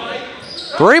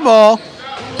 3-ball,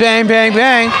 bang, bang,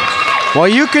 bang.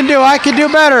 What you can do, I can do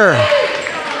better.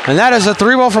 And that is a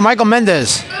 3-ball for Michael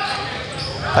Mendez.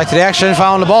 Back to the action,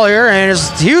 following the ball here, and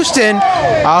it's Houston.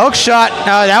 A hook shot.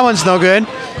 That one's no good.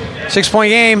 6-point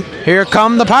game. Here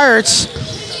come the Pirates.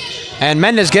 And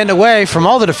Mendez getting away from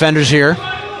all the defenders here.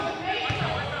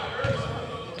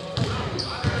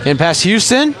 In past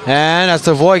Houston, and that's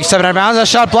the void 7 out of bounds. That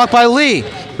shot blocked by Lee.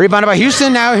 Rebounded by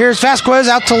Houston. Now here's Vasquez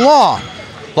out to Law.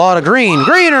 Law to Green.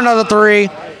 Green another 3.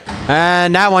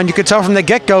 And that one you could tell from the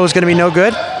get-go is going to be no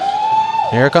good.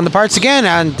 Here come the Pirates again,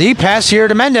 and the pass here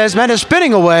to Mendez. Mendez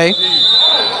spinning away.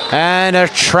 And a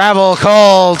travel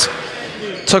called.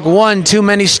 Took one too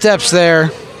many steps there.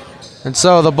 And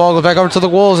so the ball goes back over to the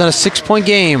Wolves in a 6-point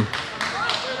game.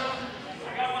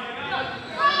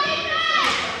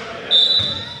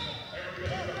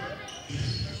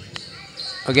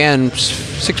 Again,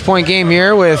 6-point game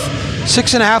here with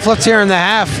 6.5 left here in the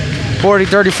half.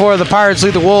 40-34, the Pirates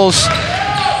lead the Wolves.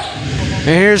 And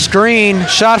here's Green.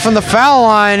 Shot from the foul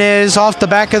line is off the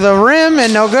back of the rim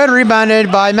and no good.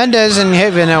 Rebounded by Mendez and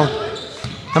hit. Now,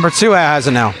 number 2 has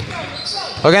it now.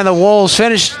 Again, the Wolves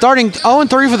finished starting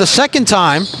 0-3 for the second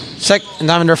time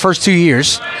in their first 2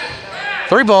 years.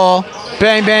 3-ball.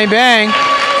 Bang, bang, bang.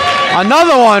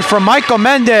 Another one from Michael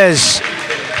Mendez.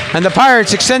 And the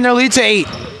Pirates extend their lead to 8.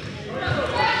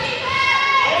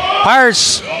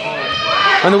 Pirates,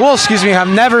 and the Wolves, have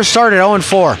never started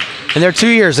 0-4 in their 2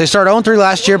 years. They started 0-3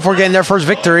 last year before getting their first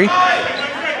victory.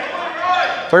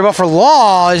 3-ball for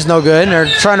Law is no good, and they're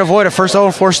trying to avoid a first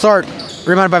 0-4 start.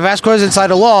 Rebounded by Vasquez inside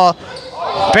the Law.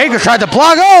 Baker tried to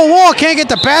block. Oh, Law can't get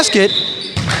the basket.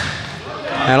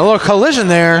 And a little collision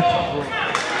there.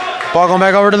 Ball going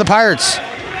back over to the Pirates.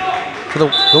 For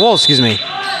the Wolves,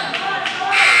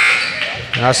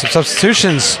 Now some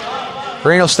substitutions.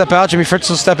 Green will step out. Jimmy Fritz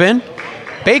will step in.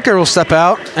 Baker will step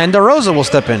out. And DeRosa will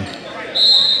step in.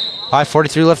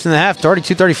 5:43 left in the half.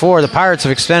 32-34. The Pirates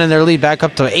have extended their lead back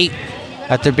up to 8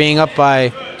 after being up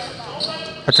by...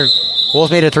 After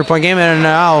Wolves made it a 3-point game. And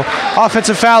now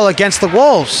offensive foul against the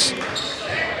Wolves.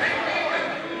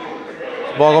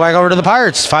 Ball go back over to the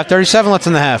Pirates. 5:37 left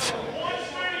in the half.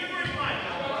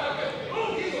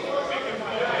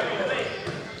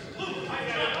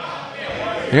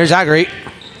 Here's Agri.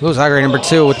 Lewis Agri, number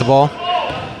 2 with the ball.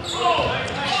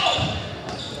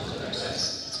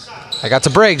 I got to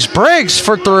Briggs. Briggs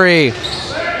for 3.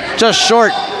 Just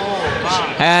short.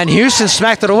 And Houston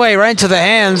smacked it away right into the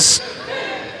hands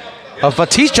of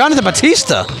Jonathan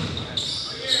Batista.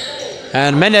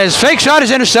 And Mendez, fake shot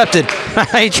is intercepted.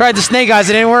 He tried the snake eyes,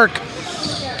 it didn't work.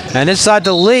 And inside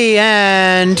to Lee,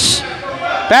 and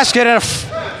basket. At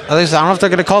least I don't know if they're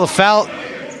going to call the foul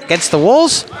against the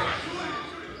Wolves.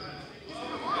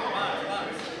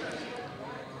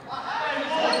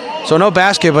 So no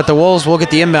basket, but the Wolves will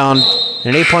get the inbound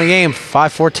in an 8-point game.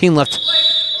 5:14 left.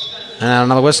 And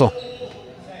another whistle.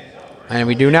 And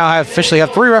we do now officially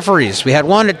have 3 referees. We had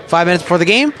one at 5 minutes before the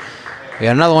game. We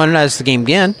had another one as the game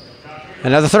began.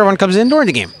 And now the third one comes in during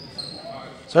the game.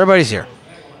 So everybody's here.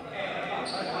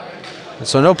 And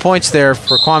so no points there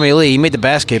for Kwame Lee. He made the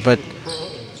basket, but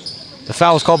the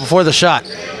foul was called before the shot.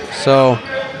 So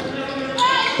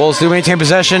Wolves do maintain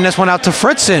possession. This one out to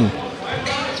Fritzen.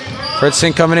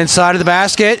 Fritzen coming inside of the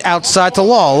basket. Outside to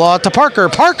Law. Law to Parker.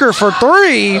 Parker for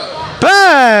 3.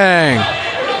 Bang!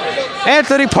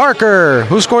 Anthony Parker,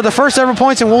 who scored the first ever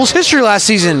points in Wolves history last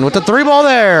season with the 3-ball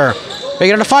there.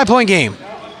 Making it a 5-point game.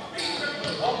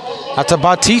 Out to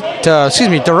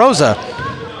DeRosa.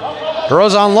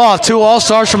 DeRosa on Law, 2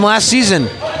 All-Stars from last season.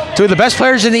 2 of the best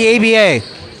players in the ABA.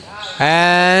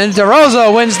 And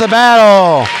DeRosa wins the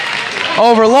battle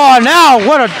over Law. Now,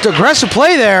 what an aggressive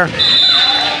play there.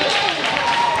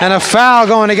 And a foul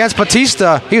going against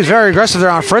Batista. He was very aggressive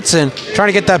there on Fritzen, trying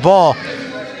to get that ball.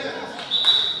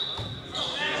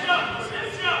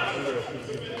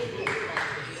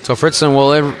 So Fritzen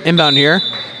will inbound here,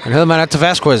 and he'll inbound out to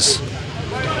Vasquez.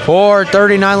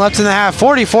 4:39 left in the half,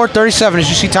 44-37 as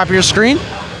you see top of your screen.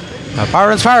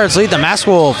 Providence Pirates lead the Masked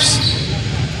Wolves.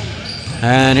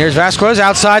 And here's Vasquez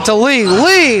outside to Lee.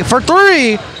 Lee for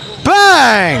 3,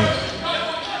 bang!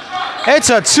 It's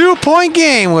a 2-point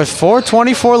game with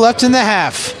 4:24 left in the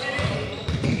half.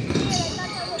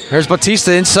 Here's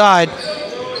Batista inside.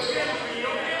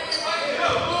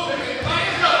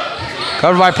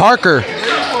 Covered by Parker.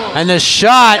 And the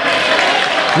shot.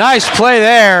 Nice play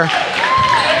there.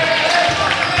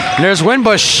 And there's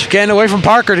Winbush getting away from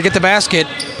Parker to get the basket.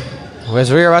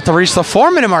 As we are about to reach the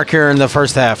 4-minute mark here in the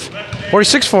first half.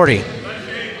 46-40.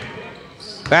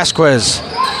 Vasquez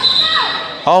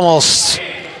almost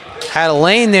had a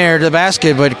lane there to the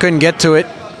basket, but couldn't get to it.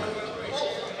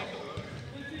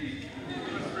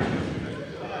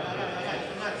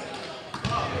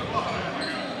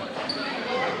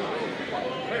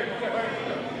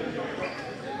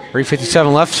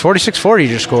 .357 left, 46-40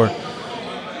 your score.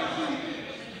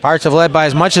 Pirates have led by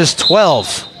as much as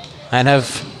 12 and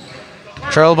have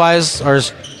trailed by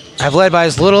have led by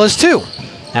as little as 2.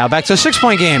 Now back to a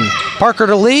 6-point game. Parker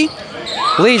to Lee.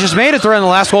 Lee just made it through in the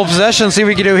last Wolf possession. Let's see what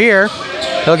we can do here.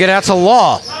 He'll get out to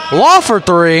Law. Law for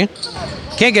 3.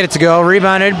 Can't get it to go.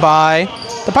 Rebounded by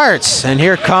the Pirates. And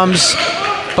here comes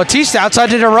Batista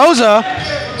outside to DeRosa.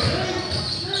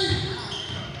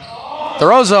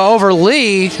 DeRosa over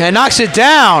Lee and knocks it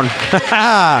down.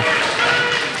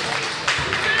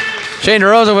 Shane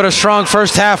DeRosa with a strong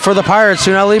first half for the Pirates,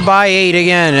 who now lead by 8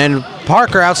 again. And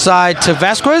Parker outside to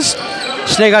Vasquez.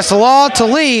 Snake eyes to Law to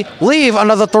Lee. Leave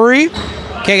another 3.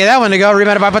 Can't get that one to go.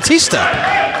 Rebounded by Batista.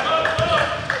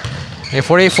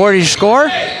 48-40 score.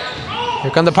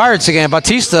 Here come the Pirates again.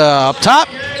 Batista up top.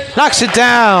 Knocks it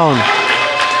down.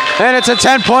 And it's a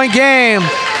 10-point game.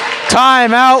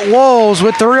 Timeout Wolves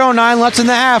with 3:09 left in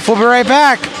the half. We'll be right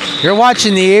back. You're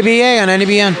watching the ABA on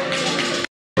NBN.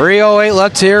 3:08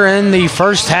 left here in the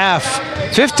first half.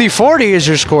 50-40 is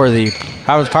your score. The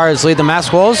Pirates lead the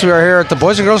Masked Wolves. We are here at the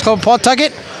Boys and Girls Club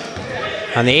Pawtucket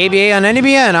on the ABA on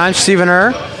NBN. I'm Stephen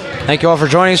Err. Thank you all for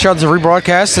joining us here on the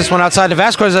rebroadcast. This one outside to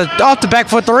Vasquez. Off the back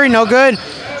foot 3, no good.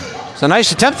 It's a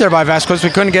nice attempt there by Vasquez. We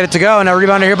couldn't get it to go. And now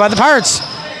rebounded here by the Pirates.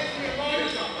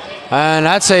 And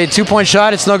that's a 2-point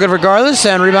shot. It's no good regardless.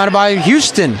 And rebounded by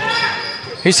Houston.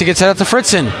 Houston gets it out to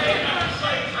Fritzen.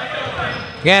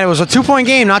 Again, it was a 2-point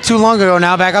game not too long ago.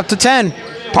 Now back up to 10.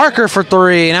 Parker for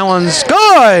 3. And that one's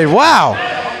good. Wow.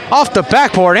 Off the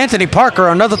backboard. Anthony Parker,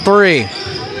 another 3.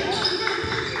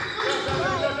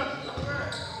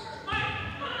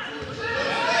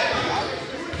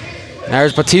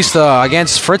 There's Batista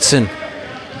against Fritzen.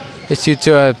 These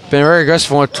two have been very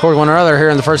aggressive toward one another here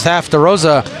in the first half.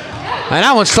 DeRosa. And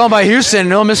that one's stolen by Houston.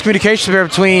 No miscommunication there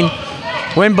between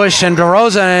Winbush and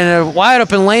DeRosa. And a wide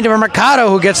open lane to Mercado,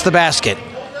 who gets the basket.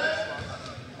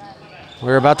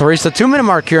 We're about to reach the 2-minute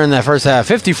mark here in that first half.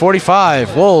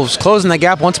 50-45. Wolves closing the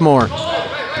gap once more.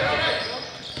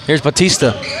 Here's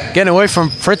Batista getting away from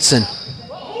Fritzen.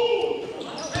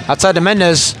 Outside to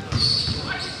Mendez.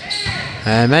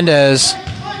 And Mendez.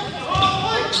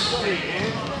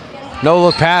 No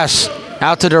look pass.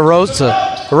 Out to DeRosa.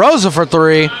 DeRosa for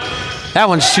 3. That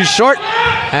one's too short.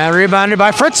 And rebounded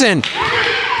by Fritzen,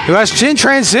 who has in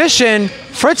transition.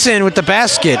 Fritzen with the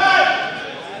basket.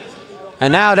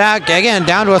 And now again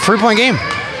down to a 3-point game.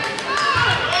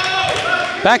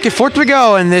 Back and forth we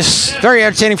go in this very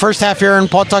entertaining first half here in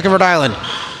Pawtucket, Rhode Island.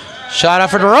 Shot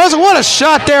out for DeRosa. What a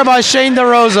shot there by Shane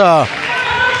DeRosa.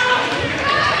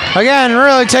 Again,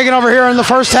 really taking over here in the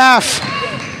first half.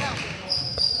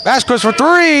 Vasquez for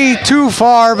 3, too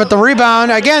far, but the rebound.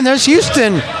 Again, there's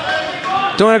Houston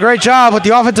doing a great job with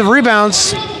the offensive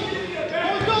rebounds.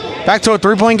 Back to a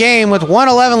 3-point game with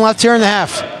 1:11 left here in the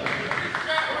half.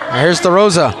 Now here's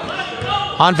DeRosa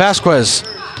on Vasquez.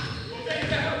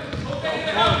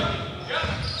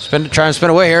 Trying to spin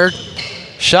away here.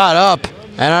 Shot up.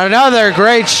 And another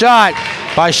great shot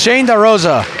by Shane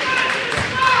DeRosa.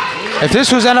 If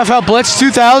this was NFL Blitz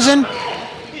 2000,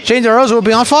 Shane DeRosa would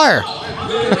be on fire.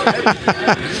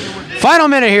 Final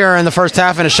minute here in the first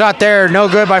half, and a shot there, no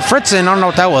good by Fritzen. I don't know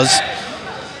what that was.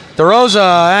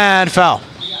 DeRosa and foul.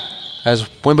 As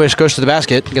Winbush goes to the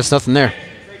basket, gets nothing there.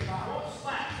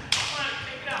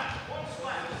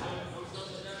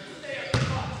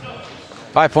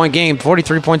 5-point game,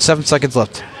 43.7 seconds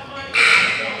left.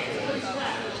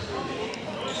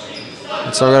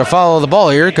 And so we're going to follow the ball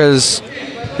here because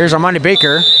here's Armani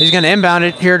Baker. He's going to inbound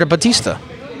it here to Batista.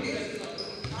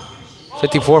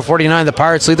 54-49, the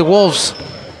Pirates lead the Wolves.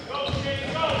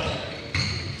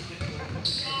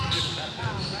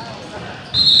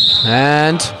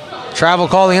 And travel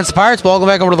call against the Pirates. Ball going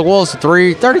back over to the Wolves.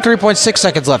 33.6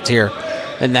 seconds left here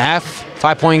in the half.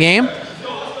 5-point game.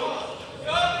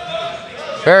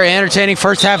 Very entertaining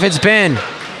first half it's been.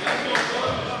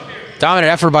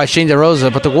 Dominant effort by Shane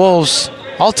DeRosa, but the Wolves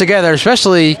altogether,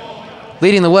 especially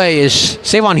leading the way, is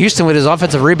Savon Houston with his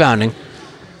offensive rebounding.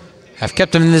 Have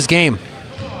kept him in this game.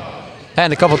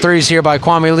 And a couple threes here by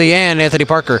Kwame Lee and Anthony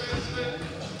Parker.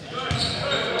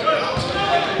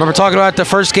 Remember talking about the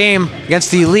first game against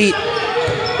the Elite.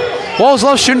 Wolves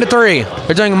love shooting the three.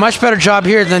 They're doing a much better job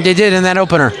here than they did in that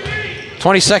opener.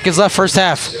 20 seconds left first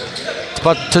half. It's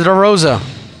about to DeRosa.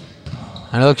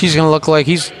 And look, he's going to look like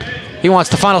he wants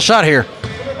the final shot here.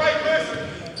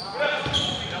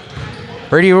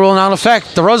 Brady rule now in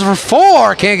effect. DeRosa for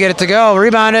 4. Can't get it to go.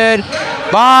 Rebounded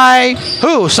by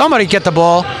who? Somebody get the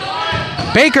ball.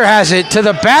 Baker has it to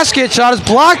the basket. Shot is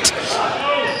blocked.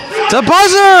 The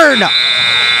buzzer. No.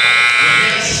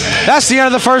 That's the end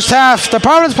of the first half. The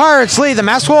Providence Pirates lead the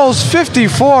Mass Wolves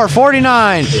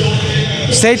 54-49.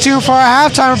 Stay tuned for our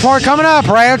halftime report coming up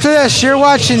right after this. You're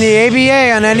watching the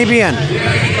ABA on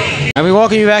NEBN. And we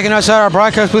welcome you back inside our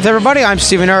broadcast booth, everybody. I'm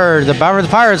Stephen Erd. The Providence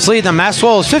Pirates lead the Mass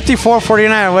Wolves 54-49. It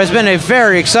has been a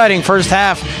very exciting first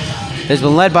half. It's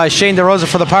been led by Shane DeRosa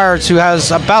for the Pirates, who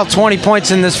has about 20 points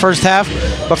in this first half.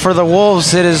 But for the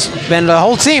Wolves, it has been the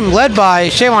whole team led by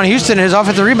Savon Houston and his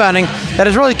offensive rebounding that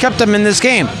has really kept them in this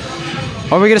game.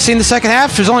 What are we going to see in the second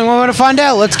half? There's only one way to find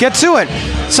out. Let's get to it.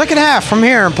 Second half from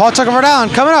here in Paul Tucker, Rhode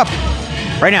Island, coming up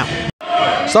right now.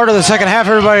 Start of the second half,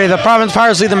 everybody. The Providence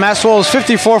Pirates lead the Mass Wolves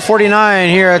 54-49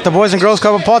 here at the Boys and Girls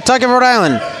Club of Paul Tucker, Rhode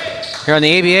Island. Here on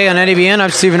the ABA on NEBN,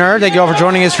 I'm Stephen Erd. Thank you all for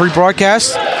joining us for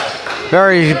broadcast.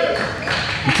 Very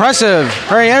impressive,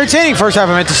 very entertaining first half,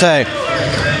 I meant to say.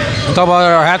 We'll talk about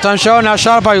our halftime show. Now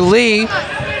shot up by Lee.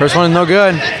 First one is no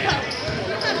good.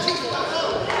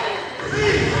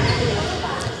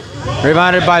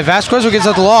 Rebounded by Vasquez, who gets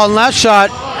at the wall. And last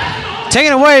shot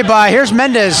taken away by, here's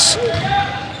Mendez.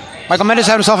 Michael Mendez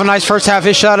had himself a nice first half.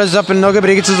 His shot is up and no good, but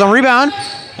he gets his own rebound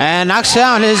and knocks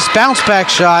down his bounce back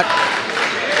shot.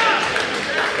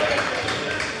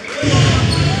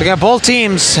 Again, both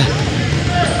teams,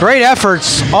 great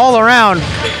efforts all around.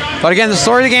 But again, the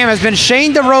story of the game has been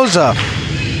Shane DeRosa,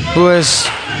 who is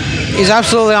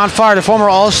absolutely on fire. The former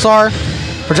All-Star,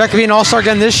 projected to be an All-Star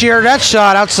again this year. That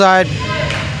shot outside.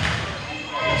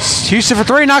 Houston for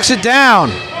 3, knocks it down.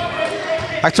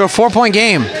 Back to a 4-point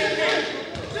game.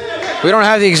 We don't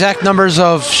have the exact numbers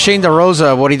of Shane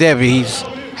DeRosa, what he did, but he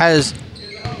has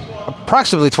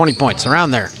approximately 20 points,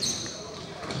 around there.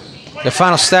 The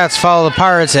final stats follow the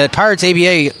Pirates at Pirates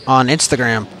ABA on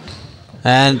Instagram.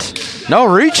 And no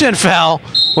reach-in foul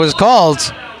was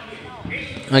called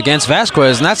against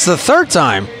Vasquez, and that's the third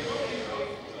time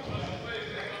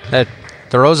that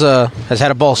DeRosa has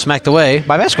had a ball smacked away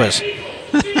by Vasquez.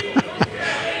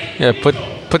 Yeah,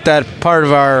 put that part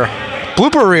of our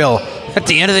blooper reel at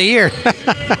the end of the year.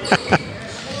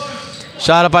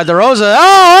 Shot up by DeRosa.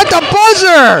 Oh, at the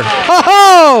buzzer!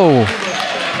 Oh!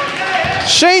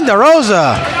 Shane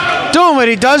DeRosa doing what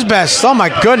he does best. Oh my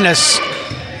goodness.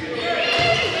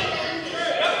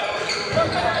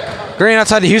 Green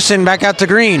outside to Houston, back out to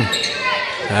Green.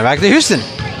 And back to Houston.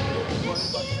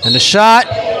 And the shot,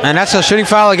 and that's a shooting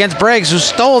foul against Briggs, who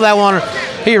stole that one.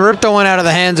 He ripped the one out of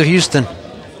the hands of Houston.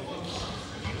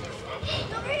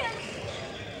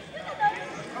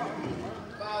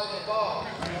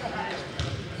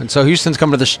 And so Houston's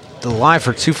coming to the line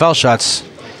for 2 foul shots.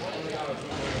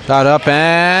 Shot up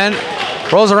and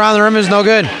rolls around the rim, is no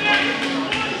good.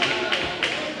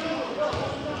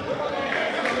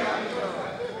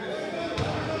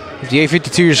 The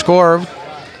 8:52 your score.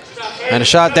 And a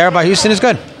shot there by Houston is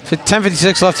good.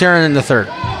 10:56 left here in the third.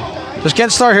 Just getting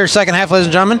started here, second half, ladies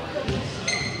and gentlemen.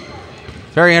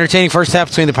 Very entertaining first half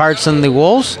between the Pirates and the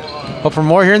Wolves. Hope for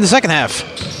more here in the second half.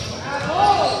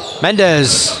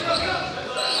 Mendez.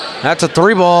 That's a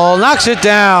 3 ball. Knocks it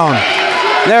down.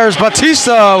 There's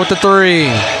Batista with the 3. A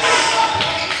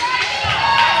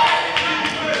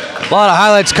lot of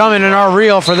highlights coming in our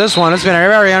reel for this one. It's been a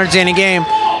very entertaining game.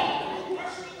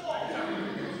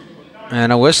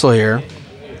 And a whistle here.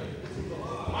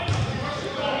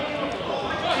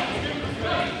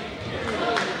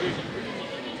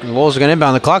 The Wolves are going to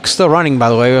inbound. The clock's still running, by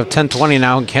the way. We have 10:20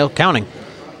 now, counting.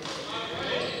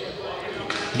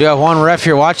 We do have one ref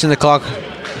here watching the clock.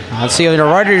 Let's see on the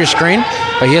right of your screen,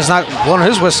 but he has not blown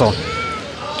his whistle.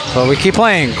 So we keep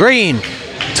playing. Green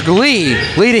to Lee.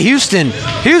 Lee to Houston.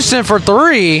 Houston for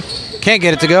 3. Can't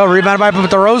get it to go. Rebounded by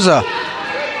DeRosa.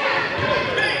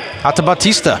 Out to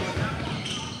Bautista.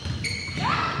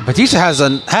 Bautista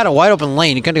had a wide open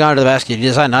lane. He couldn't have gone to the basket. He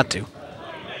decided not to.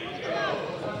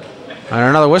 And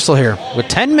another whistle here. With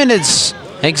 10 minutes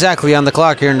exactly on the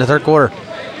clock here in the third quarter.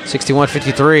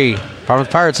 61-53.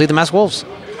 Providence Pirates lead the Mass Wolves.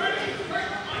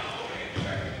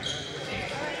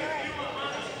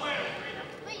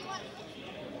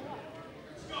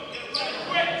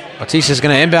 Bautista's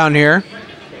going to inbound here.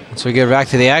 So we get back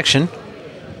to the action.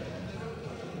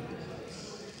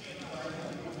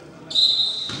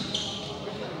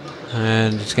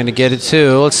 And it's going to get it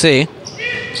to, let's see,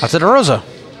 out to DeRosa.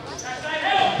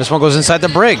 This one goes inside the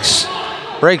Briggs.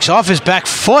 Briggs off his back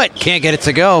foot. Can't get it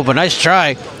to go, but nice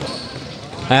try.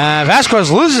 Vasquez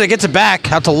loses it, gets it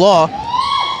back out to Law.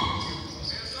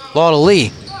 Law to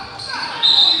Lee.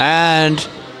 And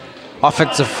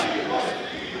offensive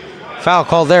foul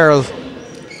called there.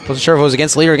 Wasn't sure if it was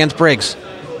against Lee or against Briggs.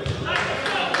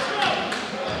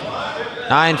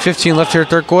 9:15 left here,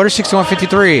 third quarter,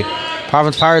 61-53.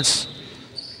 Providence Pirates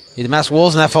need the Mass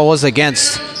Wolves, and that foul was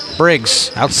against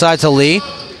Briggs. Outside to Lee.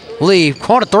 Lee,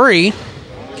 corner 3.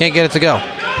 Can't get it to go.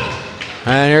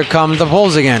 And here come the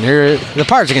Wolves again. Here, the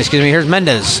Pirates again, excuse me. Here's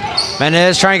Mendez.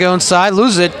 Mendez trying to go inside,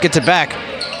 loses it, gets it back.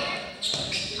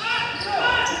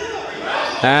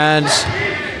 And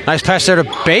nice pass there to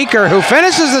Baker, who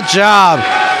finishes the job.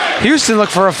 Houston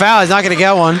looked for a foul. He's not going to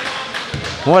get one.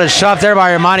 What a shot there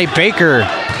by Armani Baker.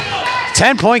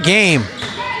 10-point game.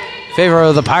 In favor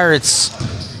of the Pirates.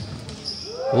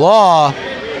 Law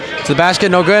to the basket,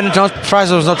 no good. No surprise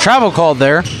there was no travel called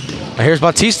there. Here's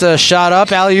Bautista, shot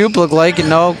up, alley-oop looked like, and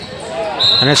no.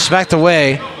 And it's smacked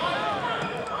away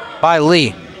by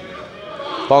Lee.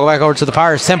 Ball back over to the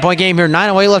Pirates. 10-point game here,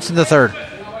 9:08 left in the third.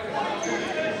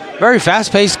 Very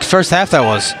fast-paced first half that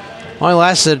was. Only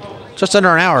lasted just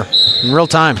under an hour in real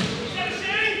time.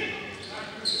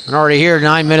 And already here,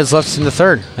 9 minutes left in the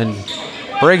third. And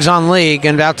Briggs on Lee,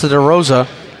 getting out to DeRosa.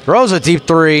 DeRosa deep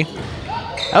 3.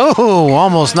 Oh,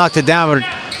 almost knocked it down, but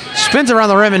it spins around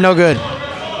the rim and no good.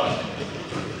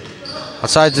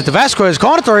 Outside to Vasquez,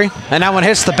 calling it 3. And that one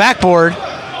hits the backboard.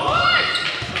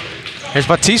 Here's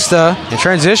Bautista in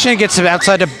transition, gets it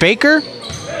outside to Baker.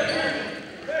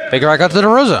 Baker back out to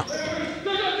DeRosa.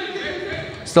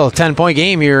 Still a 10-point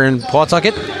game here in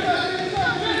Pawtucket.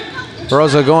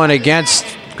 DeRosa going against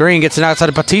Green, gets it outside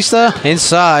of Bautista.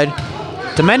 Inside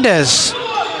to Mendez.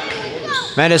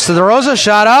 Mendez to DeRosa,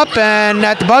 shot up, and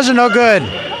at the buzzer, no good.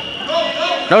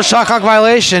 No shot clock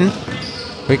violation.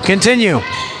 We continue.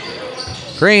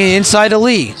 Green inside to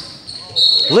Lee.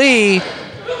 Lee,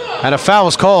 and a foul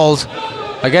was called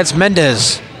against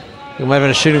Mendez. It might have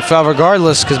been a shooting foul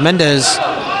regardless, because Mendez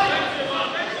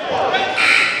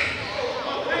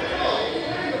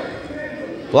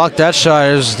blocked that shot.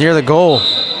 It was near the goal.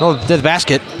 No, the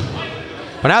basket.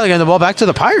 But now they're getting the ball back to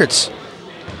the Pirates.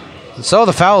 And so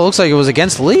the foul looks like it was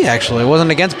against Lee, actually. It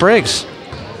wasn't against Briggs.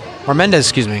 Or Mendez,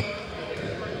 excuse me.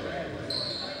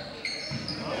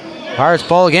 Pirates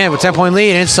ball again with 10-point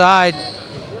lead inside.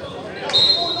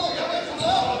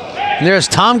 And there's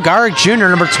Tom Garg Jr.,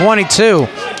 number 22.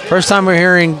 First time we're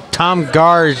hearing Tom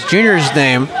Garg Jr.'s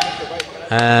name.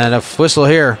 And a whistle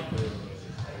here.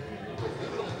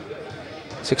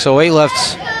 6:08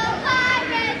 left.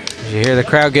 You hear the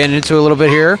crowd getting into it a little bit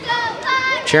here.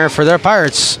 Cheering for their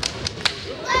Pirates.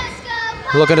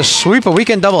 Looking to sweep a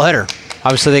weekend doubleheader.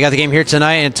 Obviously, they got the game here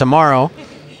tonight and tomorrow.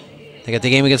 They got the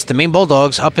game against the Maine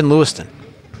Bulldogs up in Lewiston.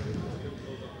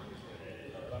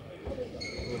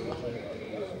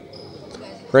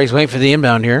 Briggs waiting for the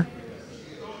inbound here.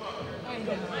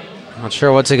 Not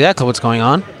sure exactly what's going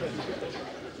on.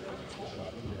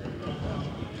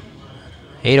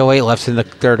 8:08 left in the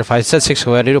third. If I said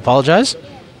 6:08, I do apologize.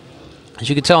 As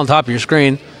you can tell on top of your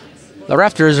screen, the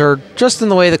rafters are just in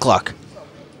the way of the clock.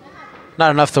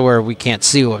 Not enough to where we can't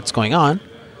see what's going on,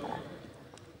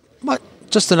 but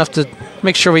just enough to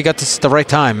make sure we got this at the right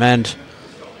time. And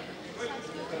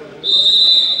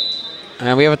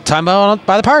we have a timeout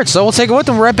by the Pirates, so we'll take it with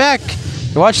them. We're right back.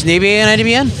 You're watching the ABA and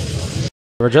NBN.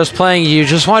 We're just playing You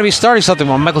Just Want to Be Starting Something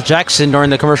with Michael Jackson during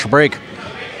the commercial break.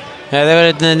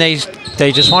 Yeah,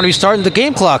 they just want to be starting the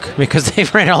game clock because they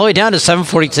ran all the way down to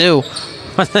 7:42.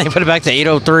 They put it back to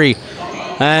 8:03.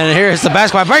 And here's the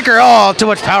basketball breaker. Oh, too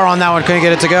much power on that one. Couldn't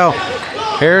get it to go.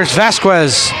 Here's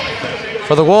Vasquez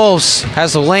for the Wolves.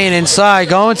 Has the lane inside.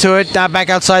 Going to it. Now back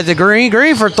outside the Green.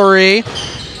 Green for 3.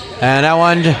 And that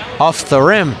one off the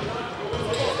rim.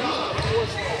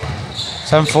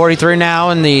 7:43 now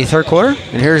in the third quarter.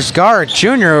 And here's Garrick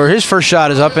Jr. His first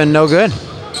shot is up and no good.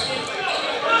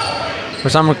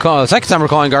 Second time we're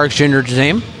calling Garrick Jr.'s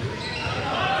name.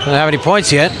 Doesn't have any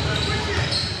points yet.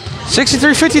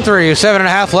 63-53,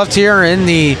 7.5 left here in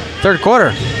the third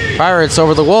quarter. Pirates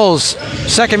over the Wolves.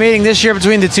 Second meeting this year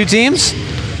between the two teams.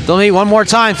 They'll meet one more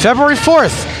time, February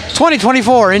 4th,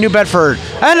 2024 in New Bedford.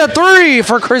 And a 3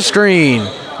 for Chris Green,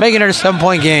 making it a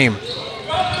 7-point game.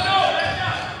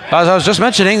 As I was just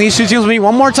mentioning, these two teams will meet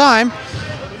one more time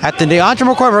at the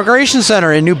DeAndre McCoy Recreation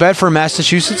Center in New Bedford,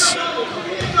 Massachusetts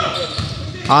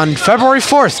on February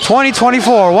 4th,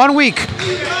 2024, 1 week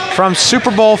from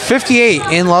Super Bowl 58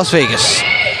 in Las Vegas.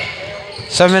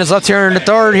 7 minutes left here in the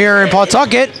third here in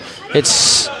Pawtucket.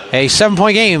 It's a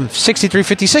 7-point game,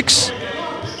 63-56.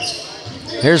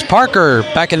 Here's Parker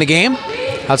back in the game,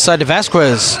 outside to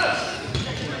Vasquez.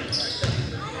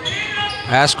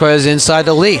 Vasquez inside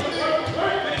to Lee.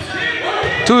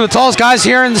 Two of the tallest guys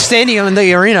here in the stadium, in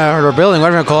the arena, or building,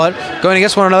 whatever you call it, going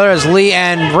against one another as Lee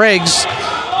and Briggs.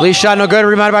 Lee's shot no good,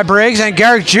 rebounded by Briggs, and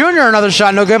Garrick Jr. another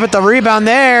shot no good, but the rebound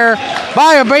there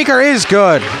by Baker is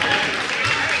good.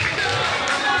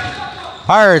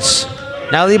 Pirates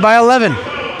now lead by 11.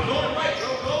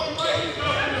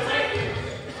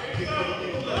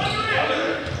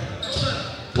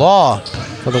 Law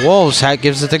for the Wolves, Hat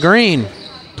gives it to Green.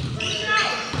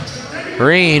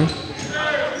 Green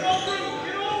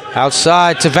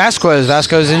outside to Vasquez.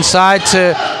 Vasquez inside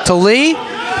to Lee.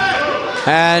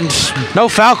 And no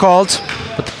foul called.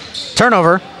 But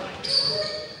turnover.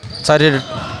 Decided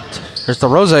there's the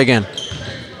Rosa again.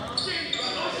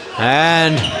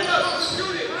 And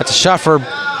that's a shot for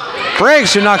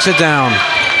Briggs, who knocks it down.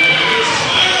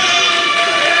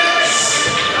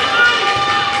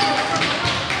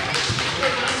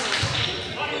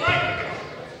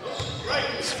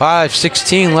 It's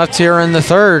 5:16 left here in the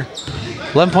third.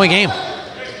 11-point game.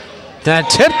 Then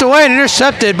tipped away and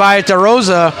intercepted by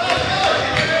DeRosa.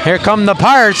 Here come the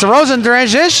Pirates. DeRosa in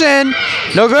transition.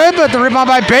 No good, but the rebound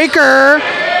by Baker.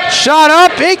 Shot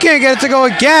up. He can't get it to go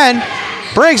again.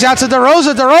 Briggs out to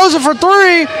DeRosa. DeRosa for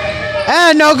 3.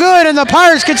 And no good. And the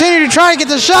Pirates continue to try and get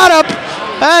the shot up.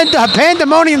 And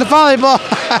pandemonium the finally ball.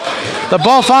 The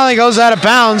ball finally goes out of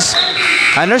bounds.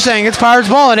 And they're saying it's Pirates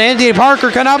ball. And Andy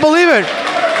Parker cannot believe it.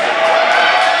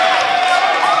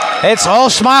 It's all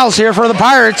smiles here for the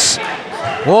Pirates.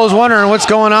 Wolves wondering what's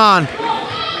going on.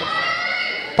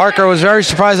 Parker was very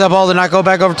surprised that ball did not go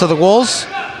back over to the Wolves.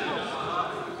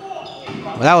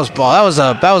 But that was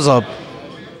a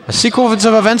sequence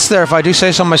of events there, if I do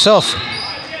say so myself.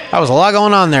 That was a lot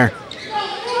going on there.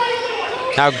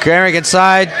 Now Garrick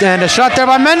inside, and a shot there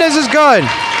by Mendez is good.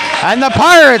 And the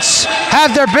Pirates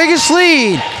have their biggest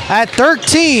lead at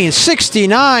 13,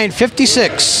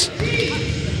 69-56.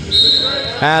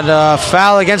 And a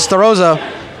foul against DeRosa.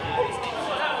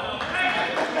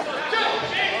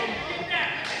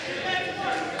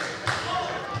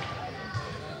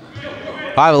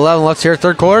 .5:11 left here,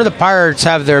 third quarter. The Pirates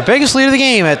have their biggest lead of the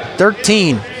game at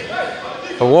 13.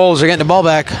 The Wolves are getting the ball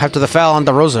back after the foul on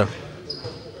DeRosa.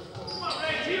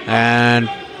 And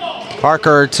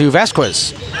Parker to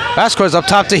Vasquez. Vasquez up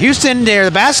top to Houston. There,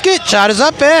 the basket. Shot is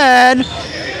up and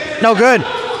no good.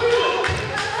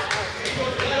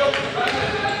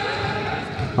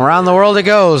 Around the world it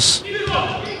goes.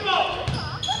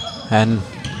 And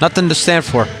nothing to stand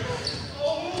for.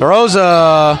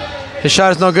 DeRosa, his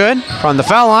shot is no good. From the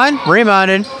foul line,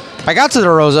 rebounded. Back out to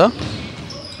DeRosa.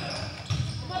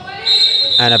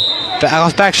 And a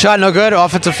back shot, no good.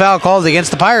 Offensive foul called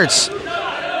against the Pirates.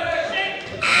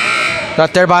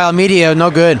 Got there by Almeida,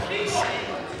 no good.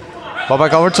 Ball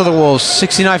back over to the Wolves.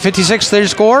 69-56 their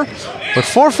score with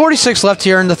 4:46 left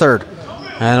here in the third.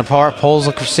 And the polls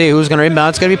look to see who's going to rebound.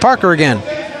 It's going to be Parker again.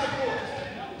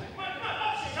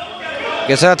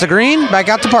 Gets out to Green, back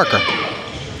out to Parker.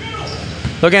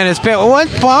 Again, it's been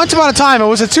once upon a time it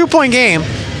was a 2-point game,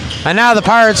 and now the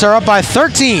Pirates are up by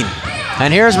 13.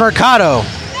 And here's Mercado.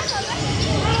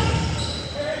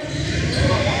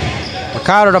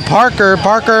 Mercado to Parker.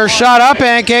 Parker shot up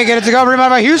and can't get it to go. Rebound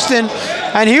by Houston,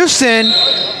 and Houston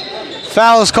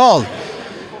foul is called.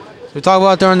 We talked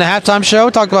about it during the halftime show.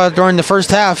 We talked about it during the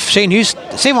first half.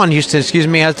 Savon Houston,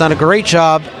 has done a great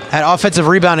job at offensive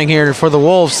rebounding here for the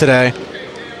Wolves today.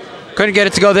 Couldn't get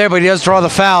it to go there, but he does draw the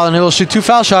foul, and he will shoot 2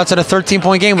 foul shots at a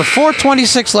 13-point game with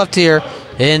 4:26 left here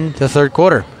in the third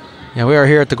quarter. And we are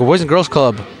here at the Boys and Girls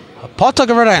Club of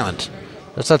Pawtucket, Rhode Island,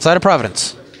 just outside of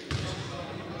Providence.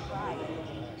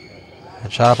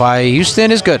 And shot up by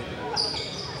Houston is good.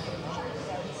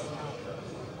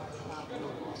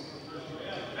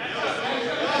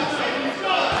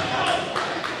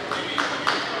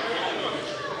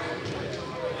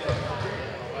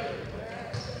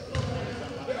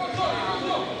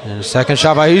 And the second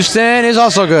shot by Houston is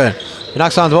also good. He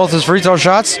knocks on both his free throw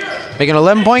shots, making an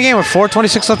 11-point game with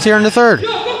 4:26 left here in the third.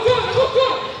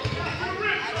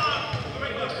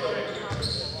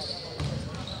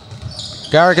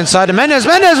 Garrick inside to Mendez.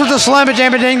 Mendez with the slam and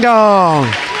jam and ding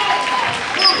dong.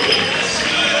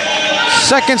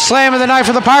 Second slam of the night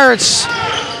for the Pirates,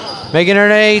 making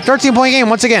it a 13-point game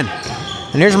once again.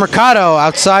 And here's Mercado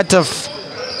outside to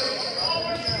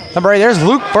number 8. There's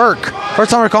Luke Burke.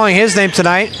 First time we're calling his name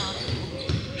tonight.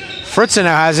 Fritzen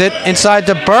now has it inside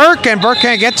to Burke, and Burke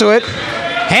can't get to it.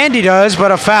 Handy does,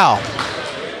 but a foul.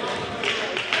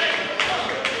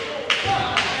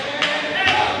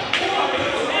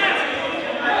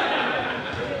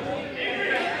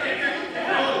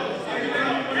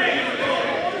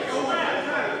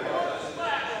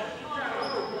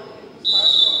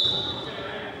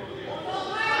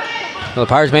 Well, the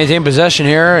Pirates maintain possession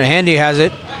here, and Handy has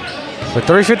it with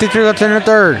 3:53 left in the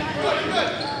third.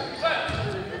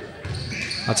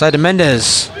 Outside to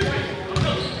Mendez.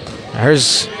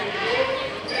 There's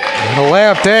a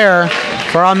layup there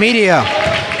for Almeida.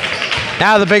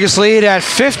 Now the biggest lead at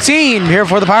 15 here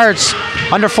for the Pirates.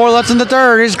 Under 4 left in the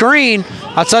third is Green.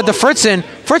 Outside to Fritzen.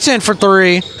 Fritzen for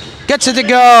 3. Gets it to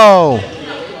go.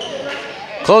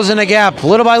 Closing the gap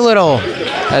little by little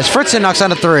as Fritzen knocks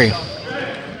on a 3.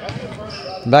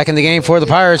 Back in the game for the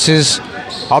Pirates is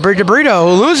Aubrey DeBrito,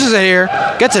 who loses it here.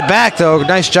 Gets it back, though.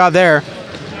 Nice job there.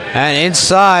 And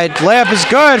inside, layup is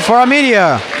good for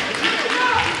Almeida.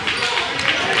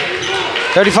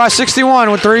 35-61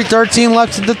 with 3:13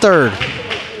 left in the third.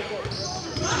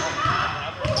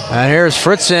 And here's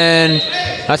Fritzen.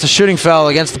 That's a shooting foul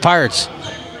against the Pirates.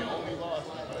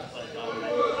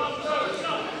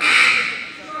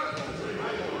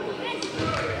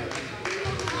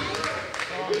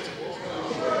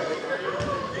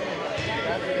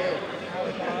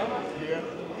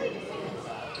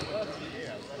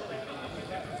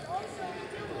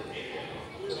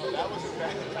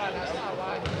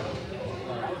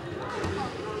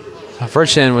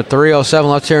 Fritzen with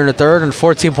 3:07 left here in the third, and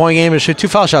 14-point game to shoot 2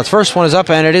 foul shots. First one is up,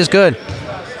 and it is good.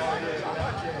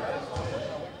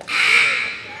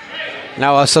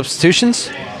 Now substitutions.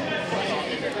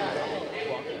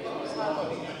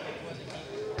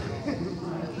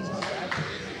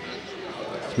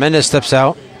 Mendez steps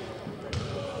out.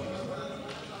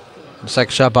 The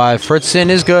second shot by Fritzen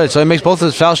is good, so he makes both of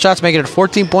his foul shots, making it a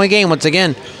 14-point game once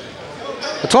again.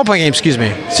 A 12-point game, excuse me.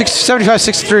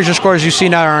 75-63 is your score as you see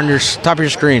now on your top of your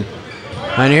screen.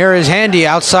 And here is Handy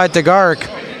outside to Garrick.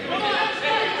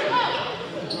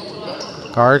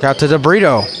 Garrick out to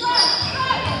DeBrito.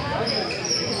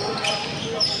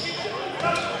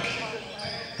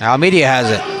 Almeida has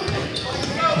it.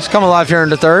 He's come alive here in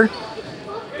the third.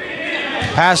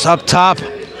 Pass up top.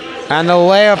 And the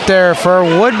layup there for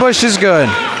Woodbush is good.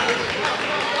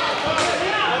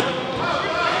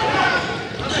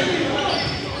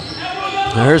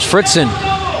 Now here's Fritzen.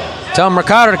 Tell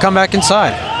Mercado to come back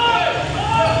inside.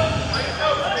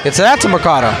 Gets that to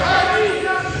Mercado.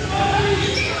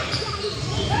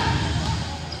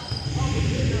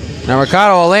 Now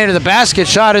Mercado will lay into the basket.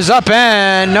 Shot is up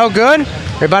and no good.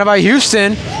 Rebounded by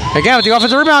Houston. Again with the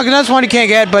offensive rebound, that's one he can't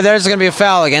get, but there's going to be a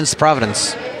foul against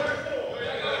Providence.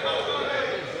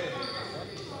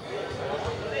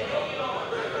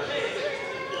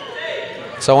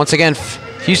 So once again,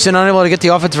 Houston unable to get the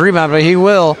offensive rebound, but he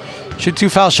will shoot 2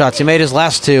 foul shots. He made his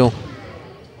last 2.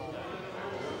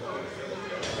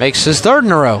 Makes his third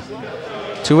in a row.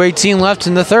 2:18 left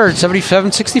in the third.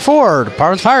 77-64. The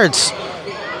Providence Pirates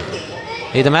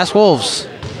lead the Mass Wolves.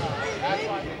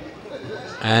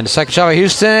 And the second shot by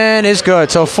Houston is good.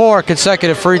 So 4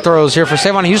 consecutive free throws here for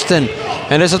Savon Houston.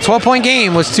 And it's a 12-point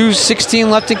game with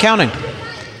 2:16 left and counting.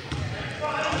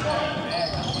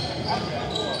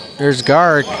 Here's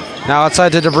Garrick. Now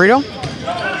outside to DeBrito.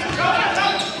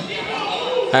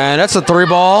 And that's a 3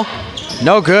 ball.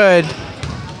 No good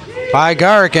by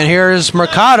Garrick. And here's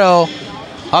Mercado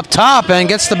up top and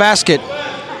gets the basket.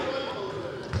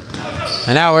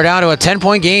 And now we're down to a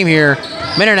 10-point game here.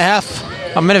 Minute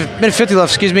 50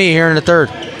 left, excuse me, here in the third.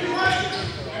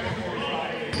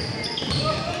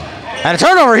 And a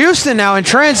turnover. Houston now in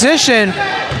transition.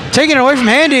 Taking it away from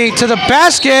Handy to the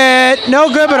basket. No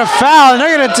good, but a foul. And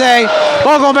they're going to take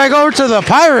ball going back over to the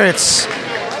Pirates.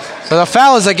 So the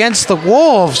foul is against the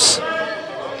Wolves.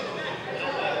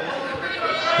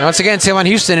 And once again, Savon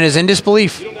Houston is in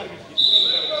disbelief.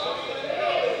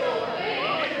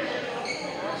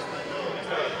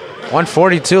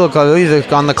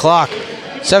 .142 on the clock.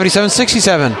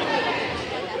 77-67.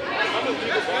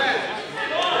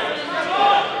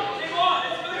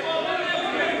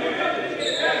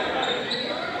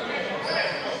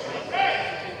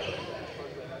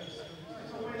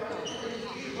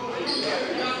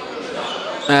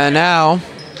 And now,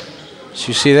 as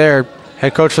you see there,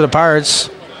 head coach for the Pirates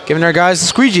giving their guys the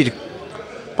squeegee to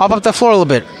mop up the floor a little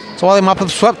bit. So while they mop up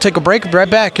the sweat, take a break, be right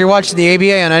back. You're watching the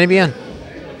ABA on NBN.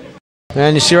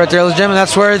 And you see right there, ladies and gentlemen,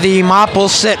 that's where the mop will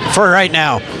sit for right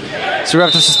now. So we're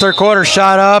up to this third quarter,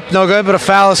 shot up, no good, but a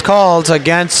foul is called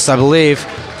against, I believe,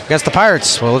 against the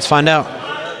Pirates. Well, let's find out.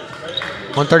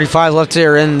 1:35 left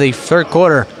here in the third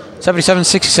quarter,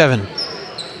 77-67.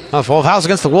 Well, fouls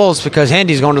against the Wolves because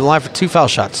Handy's going to the line for 2 foul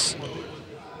shots.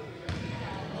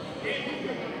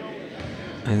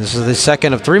 And this is the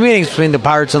second of 3 meetings between the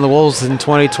Pirates and the Wolves in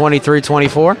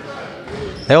 2023-24.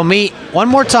 They'll meet one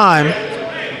more time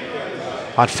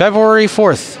on February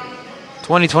 4th,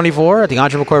 2024 at the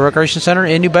Andre McCoy Recreation Center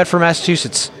in New Bedford,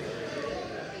 Massachusetts.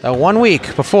 That 1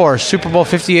 week before Super Bowl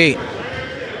 58.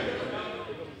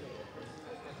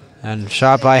 And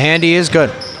shot by Handy is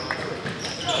good.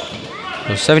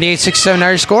 So 78-67 now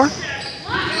your score.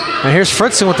 And here's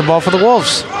Fritzen with the ball for the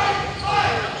Wolves.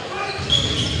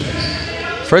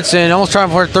 Fritzen almost trying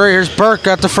for 3. Here's Burke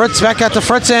got the Fritz, back at the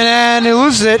Fritzen, and he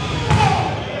loses it.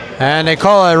 And they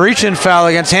call a reach-in foul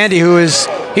against Handy, he is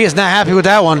not happy with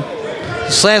that one.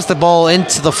 He slams the ball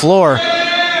into the floor.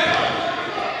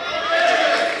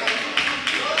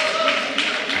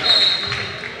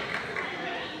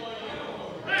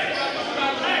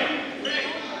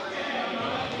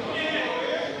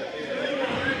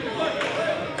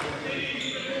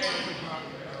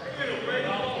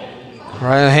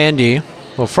 Ryan Handy, a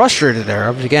little frustrated there.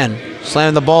 Again,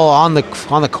 slamming the ball on the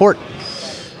court.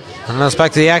 And let's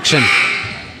back to the action.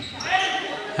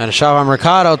 And a shot by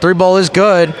Mercado. 3 ball is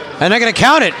good. And they're going to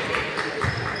count it.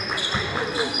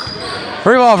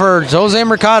 Free ball for Jose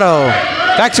Mercado.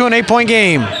 Back to an 8-point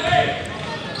game.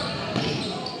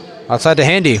 Outside to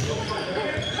Handy.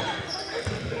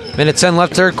 Minute 10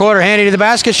 left third quarter. Handy to the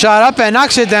basket. Shot up and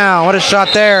knocks it down. What a shot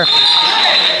there.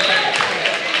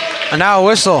 And now a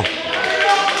whistle.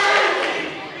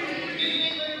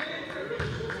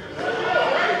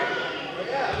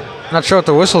 Not sure what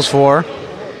the whistle's for.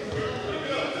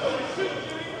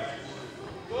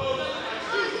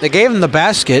 They gave him the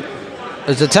basket.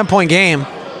 It's a 10-point game.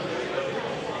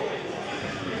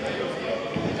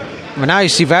 But now you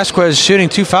see Vasquez shooting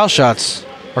 2 foul shots.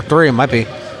 Or 3, it might be.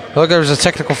 Look, there's a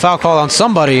technical foul call on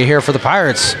somebody here for the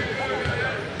Pirates.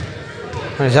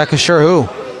 Not exactly sure who.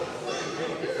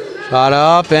 Shot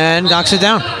up and knocks it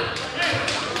down.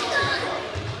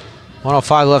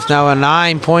 105 left now, a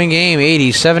 9-point game,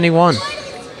 80-71.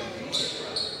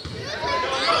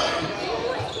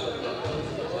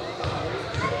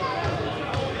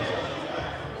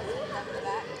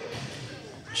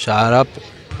 Shot up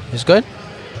is good.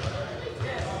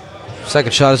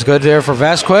 Second shot is good there for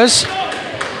Vasquez.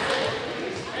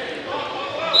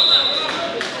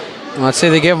 Let's say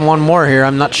they give him one more here.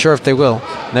 I'm not sure if they will.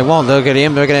 They won't. They're going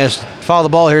to follow the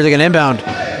ball here. They're going to inbound.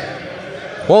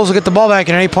 Wolves will get the ball back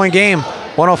in an 8-point game.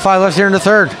 105 left here in the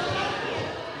third.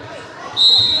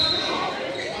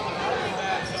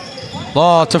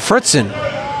 Ball to Fritzen.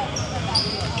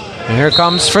 And here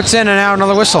comes Fritzen, and now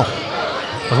another whistle.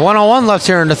 With 101 left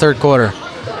here in the third quarter.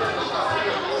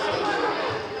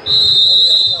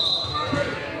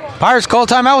 Pirates call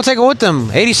timeout. We'll take it with them.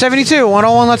 80-72.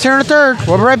 101 left here in the third.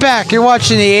 We'll be right back. You're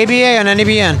watching the ABA on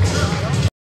NBN.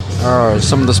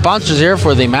 Some of the sponsors here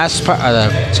for the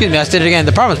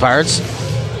the Providence Pirates,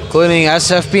 including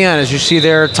SFBN, as you see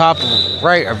there, top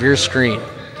right of your screen.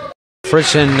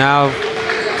 Fritzen now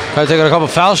trying to take a couple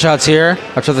foul shots here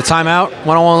after the timeout.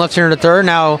 101 left here in the third.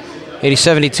 Now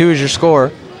 80-72 is your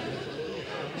score.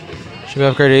 Should be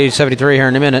upgraded to 80-73 here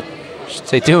in a minute.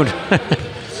 Stay tuned.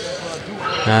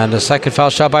 And the second foul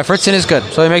shot by Fritzen is good.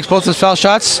 So he makes both his foul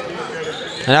shots.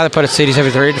 And now they put it to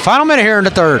 80-73. The final minute here in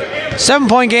the third.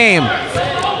 7-point game.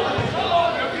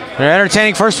 They're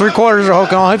entertaining first 3 quarters.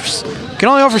 Can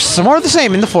only offer some more of the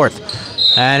same in the fourth.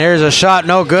 And here's a shot,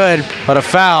 no good, but a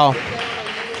foul.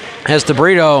 As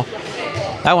DeBrito,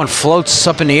 that one floats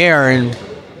up in the air and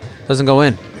doesn't go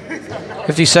in.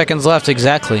 50 seconds left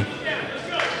exactly.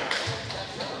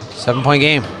 7-point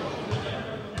game.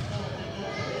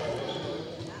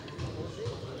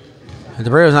 And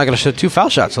DeBrito's not going to shoot 2 foul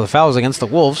shots, so the foul is against the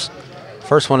Wolves.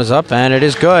 First one is up, and it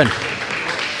is good. You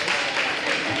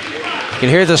can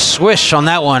hear the swish on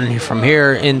that one from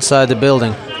here inside the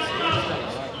building.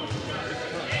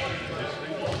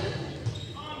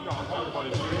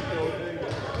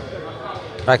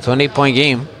 Back to an 8-point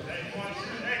game.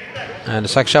 And the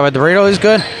second shot by DeBrito is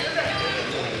good.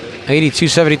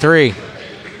 82-73.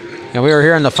 And we are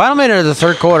here in the final minute of the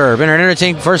third quarter. Been an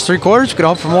entertaining first 3 quarters. We can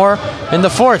hope for more in the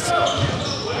fourth.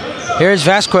 Here's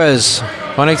Vasquez.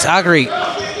 Onyx Agri.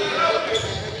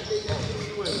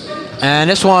 And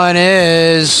this one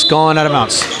is going out of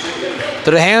bounds.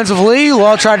 To the hands of Lee.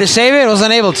 Law tried to save it. Was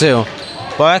unable to.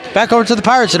 Back over to the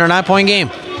Pirates in a 9-point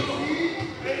game.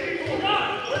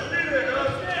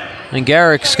 And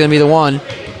Garrick's going to be the one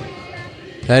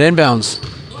that inbounds.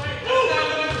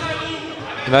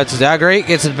 That's that great.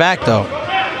 Gets it back, though.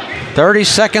 30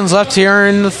 seconds left here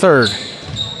in the third.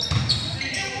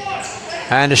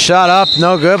 And a shot up.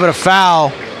 No good, but a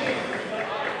foul.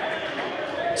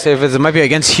 See if it might be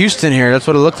against Houston here. That's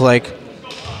what it looked like.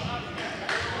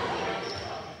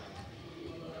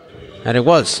 And it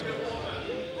was.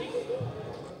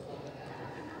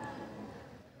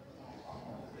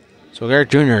 So Garrick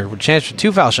Jr. with a chance for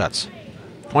 2 foul shots.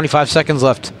 25 seconds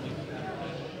left.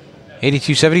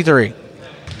 82-73.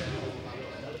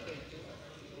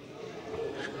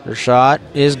 Her shot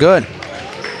is good.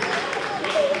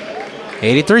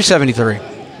 83-73.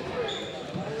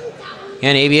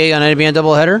 And ABA on NBN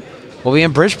doubleheader will be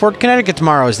in Bridgeport, Connecticut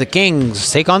tomorrow as the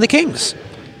Kings take on the Kings.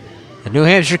 The New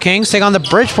Hampshire Kings take on the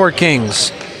Bridgeport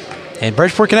Kings. In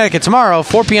Bridgeport, Connecticut tomorrow,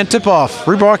 4 p.m. tip-off.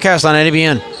 Rebroadcast on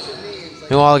NBN.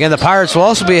 Meanwhile, again, the Pirates will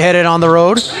also be headed on the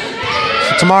road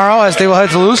tomorrow as they will head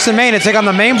to Lewiston, Maine to take on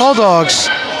the Maine Bulldogs.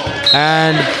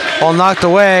 And all knocked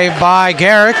away by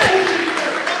Garrick.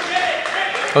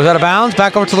 Goes out of bounds.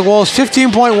 Back over to the Wolves.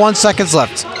 15.1 seconds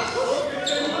left.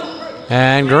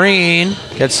 And Green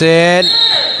gets it.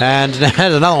 And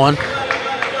there's another one.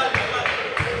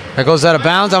 That goes out of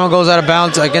bounds. That one goes out of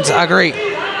bounds against Agri.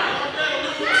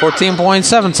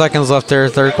 14.7 seconds left there,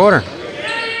 third quarter.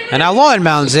 And now Law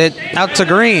inbounds it out to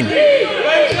Green.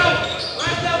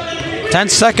 10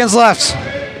 seconds left.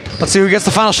 Let's see who gets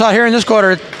the final shot here in this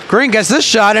quarter. Green gets this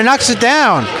shot and knocks it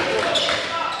down.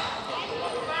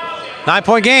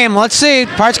 9-point game. Let's see.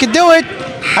 Pirates can do it.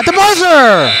 At the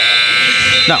buzzer.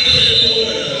 No.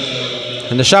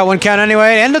 And the shot wouldn't count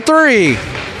anyway. End of 3.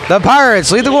 The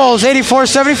Pirates lead the Wolves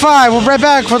 84-75. We'll be right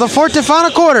back for the fourth and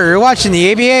final quarter. You're watching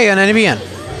the ABA on NBN.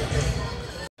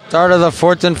 Start of the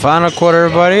fourth and final quarter,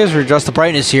 everybody, as we adjust the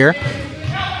brightness here.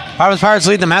 Providence Pirates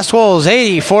lead the Mass Wolves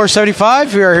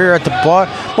 84-75. We are here at the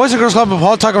Boys and Girls Club of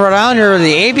Pawtucket, Rhode Island. Here are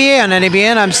the ABA on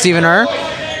NBN. I'm Stephen Err.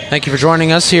 Thank you for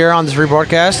joining us here on this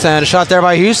rebroadcast. And a shot there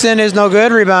by Houston is no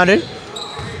good. Rebounded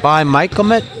by Michael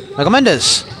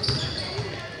Mendez.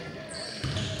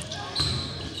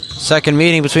 Second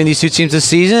meeting between these two teams this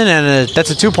season, and that's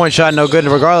a 2-point shot, no good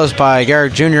regardless by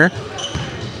Garrick Jr.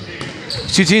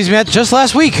 These two teams met just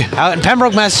last week out in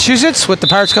Pembroke, Massachusetts, with the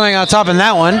Pirates coming out top in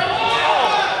that one.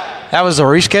 That was a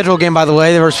rescheduled game, by the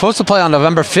way. They were supposed to play on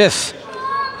November 5th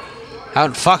out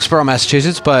in Foxborough,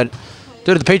 Massachusetts, but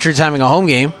due to the Patriots having a home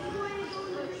game,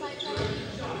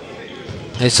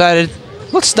 they decided,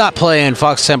 let's not play in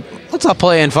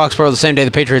Foxborough the same day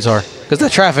the Patriots are, because the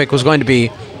traffic was going to be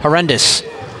horrendous.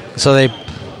 So they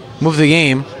moved the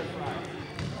game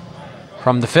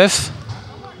from the 5th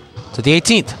to the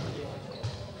 18th.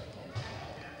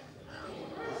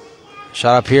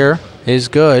 Shot up here is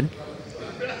good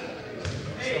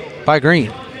by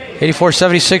Green.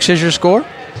 84-76 is your score.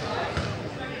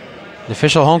 The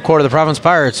official home court of the Providence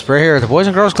Pirates right here at the Boys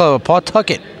and Girls Club of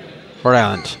Pawtucket, Rhode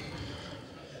Island.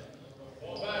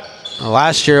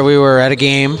 Last year we were at a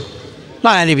game,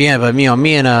 not NBN, but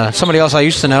me and somebody else I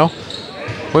used to know.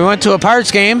 We went to a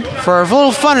Pirates game for a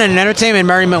little fun and entertainment,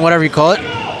 merriment, whatever you call it.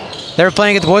 They were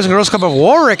playing at the Boys and Girls Club of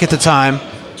Warwick at the time.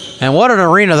 And what an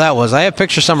arena that was. I have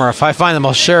pictures somewhere. If I find them,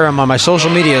 I'll share them on my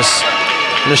social medias.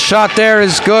 And the shot there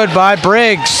is good by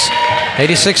Briggs.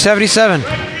 86-77.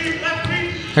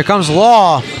 Here comes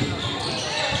Law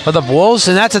for the Wolves,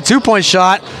 and that's a 2-point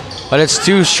shot, but it's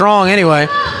too strong anyway.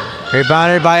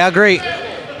 Rebounded by Agri.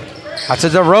 That's a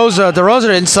DeRosa.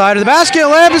 DeRosa inside of the basket.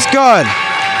 Layup is good.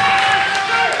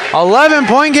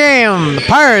 11-point game. The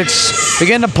Pirates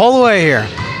begin to pull away here.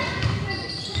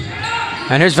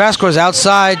 And here's Vasquez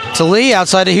outside to Lee,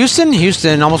 outside to Houston.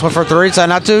 Houston almost went for a 3, decided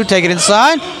not to. Take it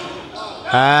inside.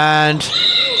 And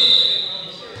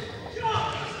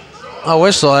a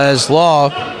whistle as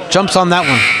Law jumps on that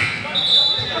one.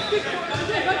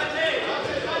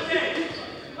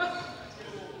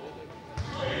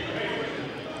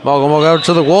 Ball will go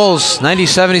to the Wolves.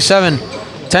 90-77.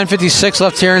 10:56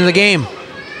 left here in the game.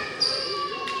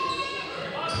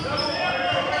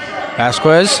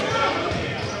 Vasquez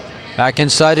back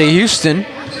inside to Houston.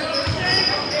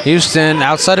 Houston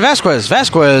outside of Vasquez.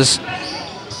 Vasquez,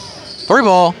 3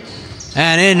 ball,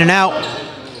 and in and out.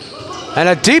 And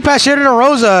a deep pass here to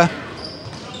Rosa.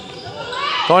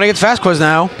 Going against Vasquez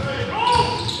now.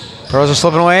 Rosa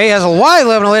slipping away. He has a wide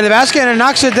layup to the basket and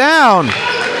knocks it down.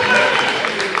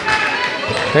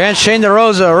 And Shane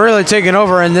DeRosa really taking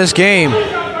over in this game.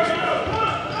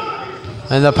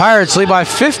 And the Pirates lead by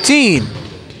 15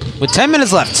 with 10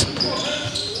 minutes left.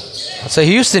 Let's say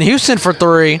Houston. Houston for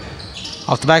 3.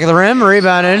 Off the back of the rim,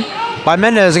 rebounded by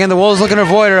Mendez. Again, the Wolves looking to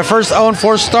avoid a first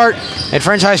 0-4 start in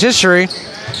franchise history.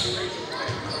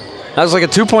 That was like a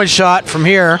 2-point shot from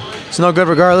here. It's no good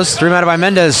regardless. Rebounded by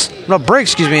Mendez. No,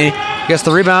 Briggs, excuse me. Gets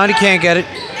the rebound. He can't get it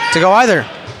to go either.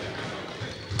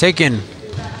 Taken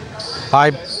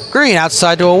by Green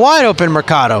outside to a wide open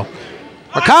Mercado.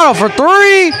 Mercado for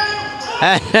 3.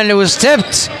 And it was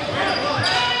tipped.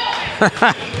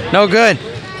 No good.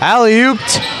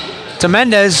 Alley-ooped to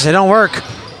Mendez. It don't work.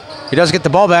 He does get the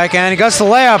ball back, and he gets the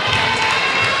layup.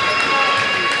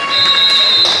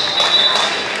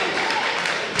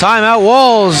 Timeout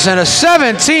Wolves, and a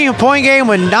 17-point game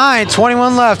with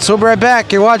 9:21 left. So we'll be right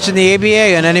back. You're watching the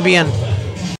ABA on NEBN.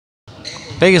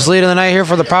 Biggest lead of the night here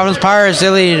for the Providence Pirates. They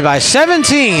lead by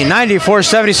 17,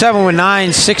 94-77 with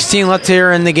 9:16 left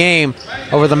here in the game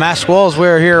over the Masked Wolves.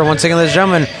 We're here once again, ladies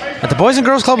and gentlemen, at the Boys and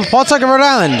Girls Club of Pawtucket, Rhode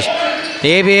Island.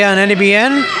 The ABA on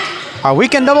NEBN, our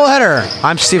weekend doubleheader.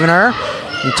 I'm Stephen Err,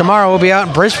 and tomorrow we'll be out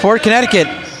in Bridgeport, Connecticut,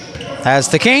 as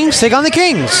the Kings take on the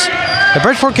Kings. The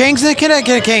Bridgeport Kings and the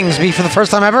Connecticut Kings meet for the first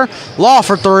time ever. Law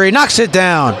for 3, knocks it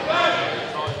down.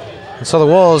 And so the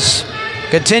Wolves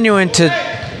continuing to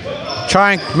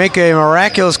try and make a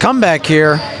miraculous comeback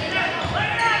here.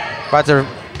 About the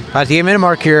 8-minute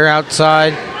mark here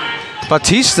outside.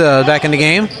 Batista back in the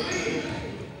game.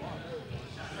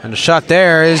 And the shot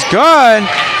there is good.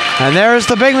 And there's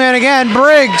the big man again,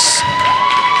 Briggs.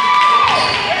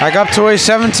 Back up to a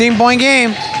 17-point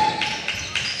game.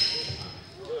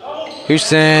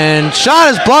 Houston shot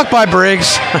is blocked by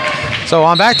Briggs. So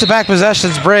on back-to-back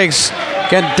possessions, Briggs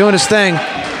doing his thing.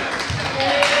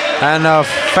 And a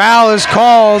foul is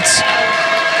called.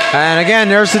 And again,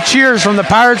 there's the cheers from the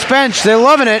Pirates bench. They're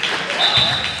loving it.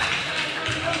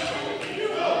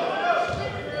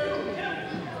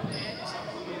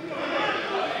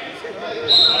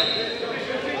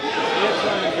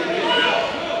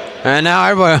 And now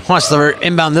everybody wants to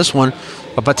inbound this one,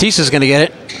 but Batista's going to get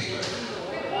it.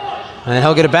 And then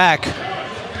he'll get it back.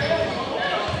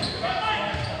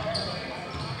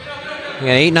 We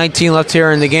got 8:19 left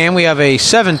here in the game. We have a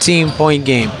 17-point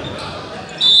game.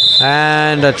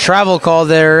 And a travel call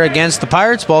there against the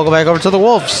Pirates. Ball go back over to the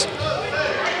Wolves.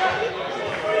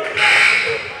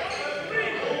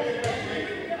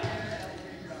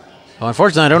 Well,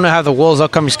 unfortunately, I don't have the Wolves'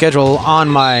 upcoming schedule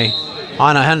on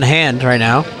hand right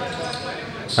now.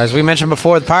 As we mentioned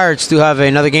before, the Pirates do have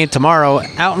another game tomorrow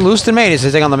out in Lewiston, Maine.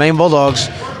 They take on the Maine Bulldogs,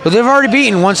 who they've already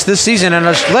beaten once this season. And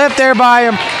a slip there by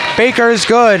him. Baker is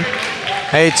good.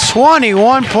 A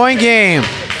 21-point game.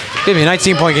 Excuse me,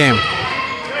 19-point game.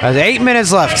 There's 8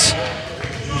 minutes left.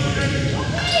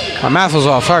 My math was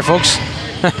off. Sorry, folks.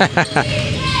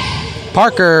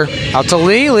 Parker out to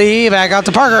Lee. Lee back out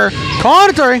to Parker.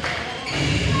 Corner 3.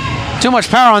 Too much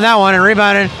power on that one, and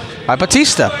rebounded by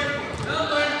Batista.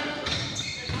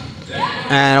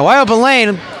 And a wide open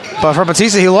lane, but for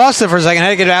Batista, he lost it for a second.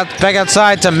 Had to get back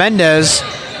outside to Mendez.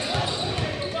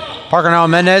 Parker now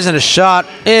on Mendez, and a shot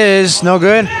is no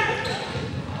good.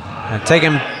 And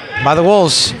taken by the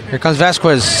Wolves. Here comes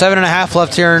Vasquez. 7.5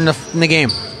 left here in the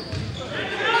game.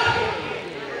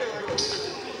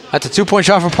 That's a 2-point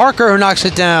shot for Parker, who knocks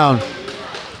it down.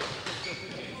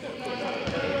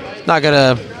 It's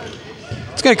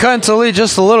gonna cut into the lead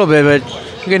just a little bit, but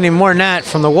we're getting even more than that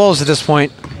from the Wolves at this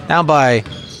point. Down by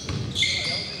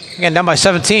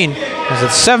 17. It's at the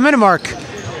 7-minute mark.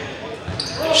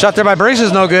 Shot there by Briggs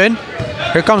is no good.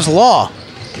 Here comes Law.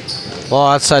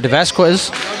 Law outside to Vasquez.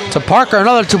 To Parker,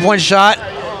 another 2-point shot.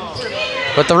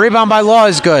 But the rebound by Law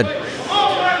is good.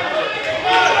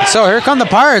 So here come the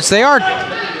Pirates. They are,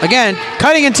 again,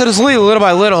 cutting into this lead little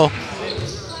by little.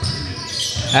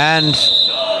 And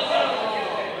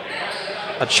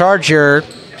a charge here.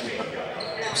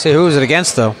 Let's see, who is it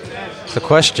against, though? That's the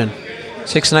question.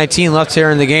 6:19 left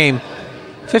here in the game.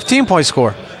 15-point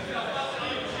score.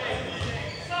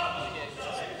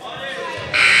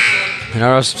 And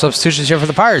our substitutions here for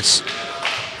the Pirates.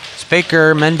 It's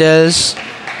Baker, Mendez.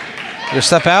 Your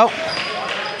step out.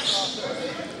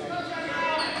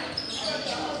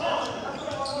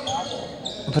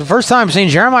 For the first time, I'm seeing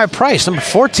Jeremiah Price, number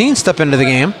 14, step into the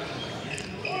game.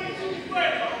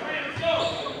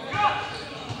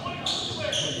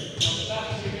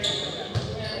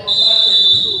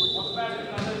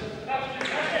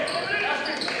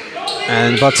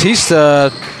 And Batista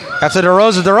after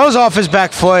DeRosa. DeRosa off his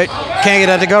back foot. Can't get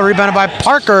that to go. Rebounded by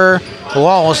Parker, who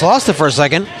almost lost it for a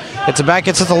second. Gets it back,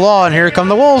 gets it to Law, and here come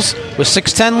the Wolves with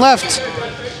 6:10 left.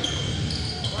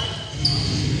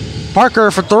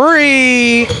 Parker for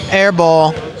 3. Air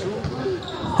ball.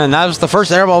 And that was the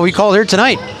first air ball we called here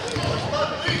tonight.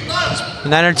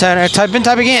 And that type of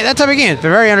game. That type of game has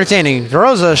been very entertaining.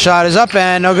 DeRosa shot is up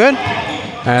and no good.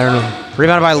 And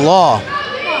rebounded by Law.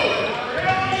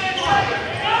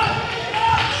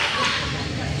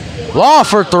 Law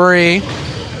for three.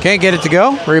 Can't get it to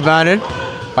go. Rebounded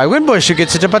by Winbush, who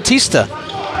gets it to Batista.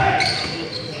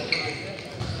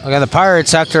 Look at the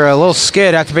Pirates, after a little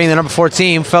skid after being the number 4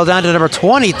 team, fell down to number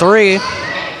 23.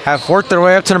 Have worked their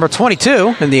way up to number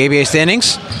 22 in the ABA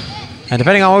standings. And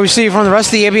depending on what we see from the rest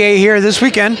of the ABA here this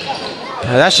weekend,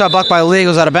 that shot blocked by Lee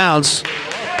goes out of bounds.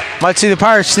 Might see the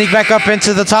Pirates sneak back up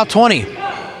into the top 20.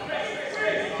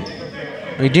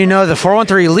 We do know the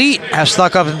 413 Elite have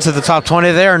snuck up into the top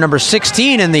 20 there, number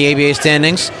 16 in the ABA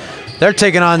standings. They're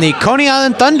taking on the Coney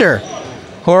Island Thunder,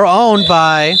 who are owned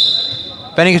by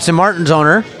Bennington Martin's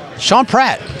owner, Sean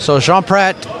Pratt. So Sean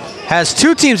Pratt has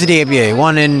 2 teams in the ABA,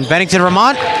 one in Bennington,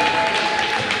 Vermont,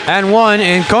 and one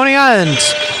in Coney Island,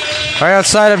 right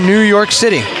outside of New York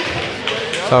City.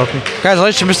 So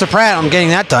congratulations, Mr. Pratt, on getting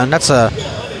that done. That's a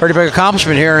pretty big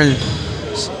accomplishment here in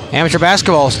amateur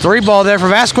basketball. 3 ball there for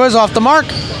Vasquez off the mark.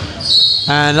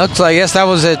 And looks like, yes, that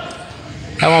was it.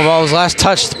 That one ball was last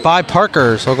touched by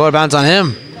Parker, so we'll go to bounds on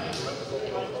him.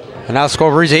 And now the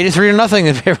score reads 83-0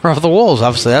 in favor of the Wolves.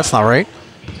 Obviously, that's not right.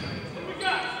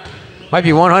 Might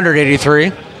be 183.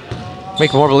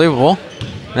 Make it more believable.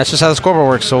 And that's just how the scoreboard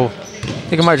works, so I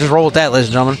think I might just roll with that, ladies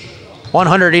and gentlemen.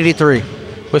 183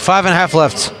 with 5.5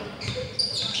 left.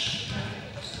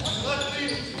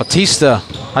 Batista.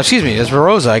 Excuse me, it's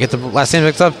DeRosa. I get the last name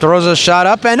mixed up. DeRosa shot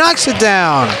up and knocks it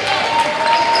down.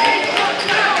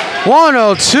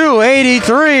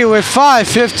 102-83 with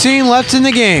 5:15 left in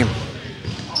the game.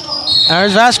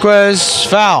 There's Vasquez,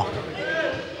 foul.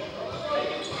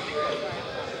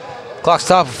 Clock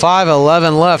stop at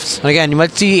 5:11 left. And again, you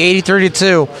might see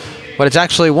 83-2, but it's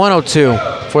actually 102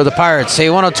 for the Pirates. Say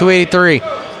 102-83,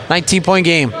 19-point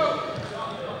game.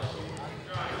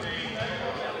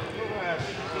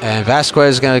 And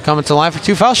Vasquez is going to come into the line for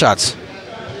 2 foul shots.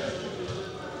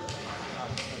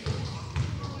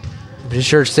 Be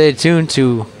sure to stay tuned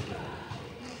to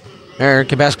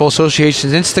American Basketball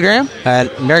Association's Instagram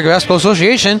at American Basketball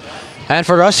Association. And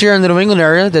for us here in the New England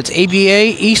area, that's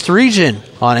ABA East Region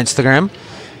on Instagram,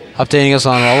 updating us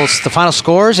on all the final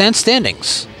scores and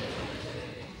standings.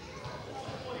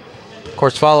 Of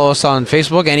course, follow us on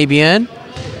Facebook, NEBN.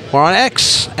 We're on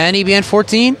X,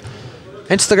 NEBN14.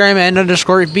 Instagram and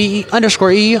 _B_E_B_N_.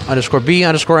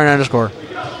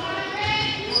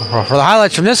 For the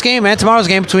highlights from this game and tomorrow's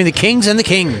game between the Kings and the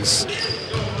Kings.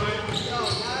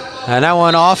 And that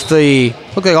one off the,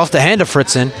 looked like off the hand of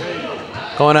Fritzen,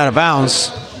 going out of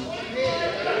bounds.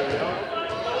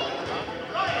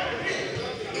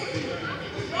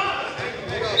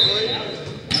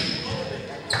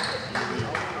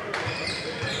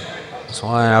 This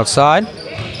one outside.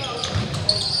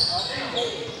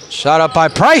 Shot up by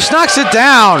Price, knocks it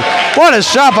down. What a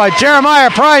shot by Jeremiah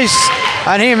Price.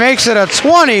 And he makes it a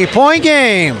 20-point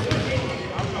game.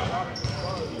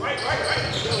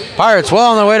 Pirates well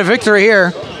on their way to victory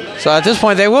here. So at this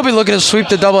point, they will be looking to sweep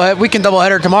the weekend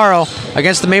doubleheader tomorrow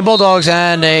against the Maine Bulldogs.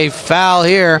 And a foul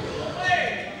here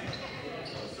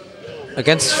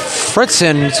against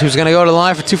Fritzen, who's going to go to the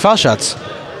line for 2 foul shots.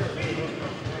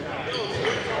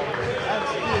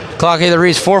 Clock either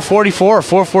reads 4:44 or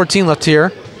 4:14 left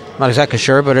here. Not exactly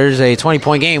sure, but it is a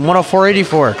 20-point game,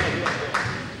 104-84.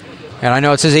 And I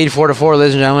know it says 84-4,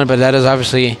 ladies and gentlemen, but that is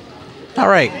obviously not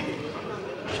right.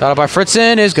 Shot up by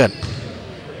Fritzen is good.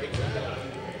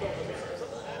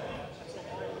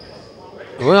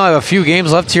 We only have a few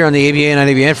games left here on the ABA and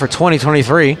NABN for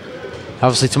 2023.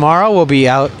 Obviously, tomorrow we'll be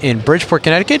out in Bridgeport,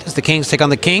 Connecticut as the Kings take on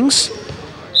the Kings.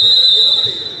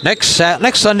 Next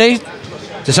Sunday,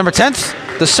 December 10th,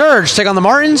 the Surge take on the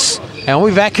Martins, and we'll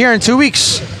be back here in 2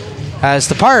 weeks as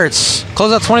the Pirates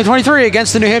close out 2023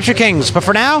 against the New Hampshire Kings. But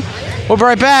for now, we'll be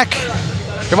right back.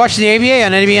 You're watching the ABA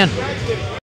on NBN.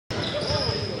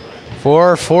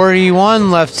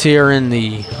 4:41 left here in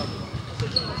the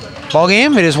ball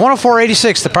game. It is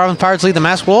 104-86. The Providence Pirates lead the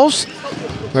Mass Wolves.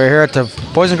 We're here at the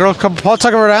Boys and Girls Club of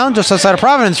Pawtucket, Rhode Island, just outside of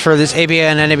Providence for this ABA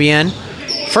and NBN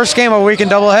first game of a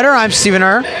weekend doubleheader. I'm Stephen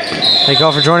Err. Thank you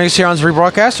all for joining us here on this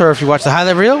rebroadcast, or if you watch the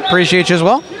highlight reel, appreciate you as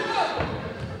well.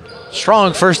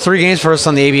 Strong first 3 games for us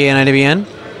on the ABA and NBN.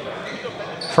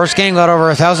 First game got over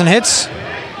 1,000 hits.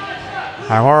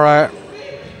 And we're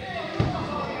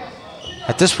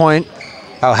at this point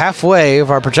about halfway of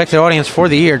our projected audience for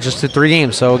the year, just through 3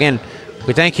 games. So again,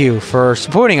 we thank you for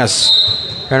supporting us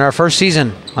in our first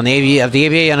season on the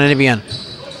ABA and NBN.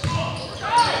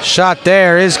 Shot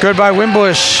there is good by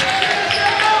Wimbush.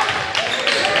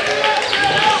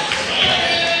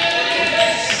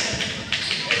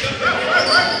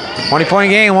 20-point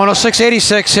game,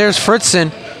 106-86. Here's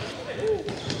Fritzen.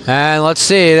 And let's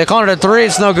see, they're calling it a three.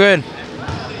 It's no good.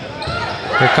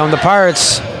 Here come the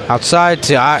Pirates. Outside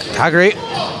to Agri.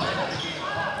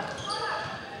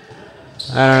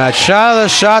 And a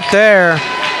shot there.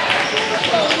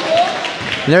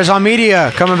 And there's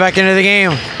Almeida coming back into the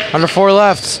game. Under 4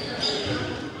 left.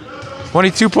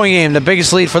 22-point game, the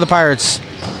biggest lead for the Pirates.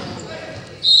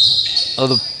 Oh,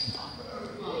 the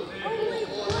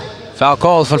foul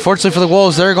calls. Unfortunately for the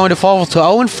Wolves, they're going to fall to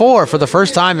 0-4 for the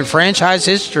first time in franchise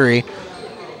history.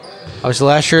 Obviously,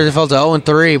 last year they fell to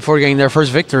 0-3 before getting their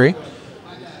first victory.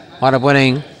 Wound up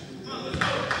winning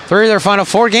 3 of their final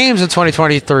 4 games in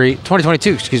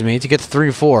 2022, excuse me, to get to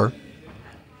 3-4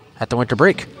 at the winter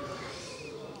break.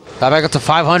 Got back up to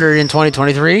 500 in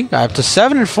 2023. Got up to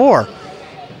 7-4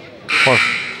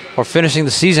 for finishing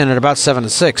the season at about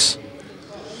 7-6.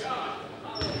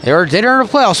 They did earn a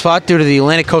playoff spot due to the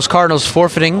Atlantic Coast Cardinals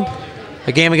forfeiting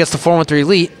a game against the 4-3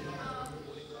 Elite.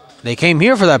 They came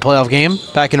here for that playoff game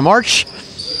back in March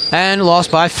and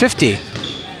lost by 50.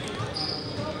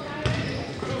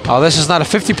 Oh, this is not a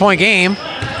 50-point game.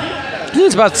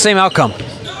 It's about the same outcome.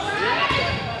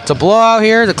 It's a blowout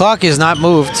here. The clock is not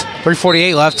moved.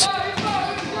 3:48 left.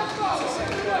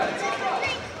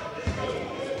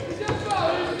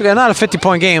 Again, not a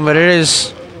 50-point game, but it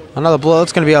is another blow.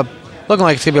 It's going to be looking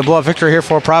like it's going to be a blowout victory here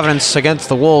for Providence against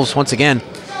the Wolves once again.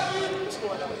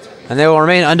 And they will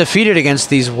remain undefeated against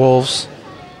these Wolves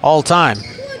all time.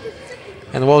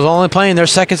 And the Wolves only playing their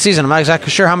second season. I'm not exactly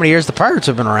sure how many years the Pirates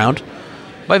have been around.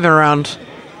 Might have been around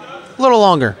a little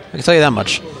longer. I can tell you that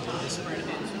much.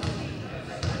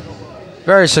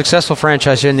 Very successful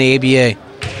franchise here in the ABA.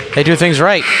 They do things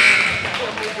right.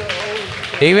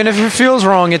 Even if it feels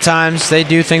wrong at times, they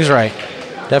do things right.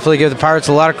 Definitely give the Pirates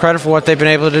a lot of credit for what they've been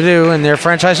able to do in their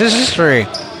franchise's history.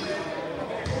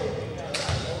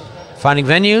 Finding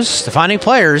venues, to finding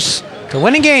players, to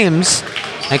winning games,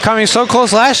 and coming so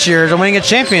close last year to winning a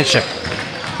championship.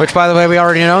 Which, by the way, we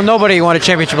already know. Nobody won a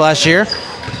championship last year.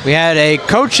 We had a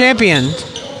co-champion,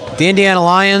 the Indiana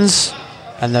Lions,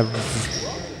 and the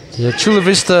Chula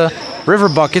Vista River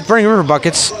Buckets, Burning River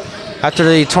Buckets, after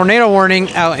the tornado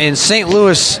warning out in St.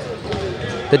 Louis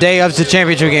the day of the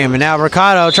championship game. And now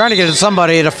Ricardo trying to get to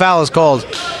somebody, and a foul is called.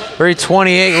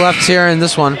 3:28 left here in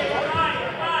this one.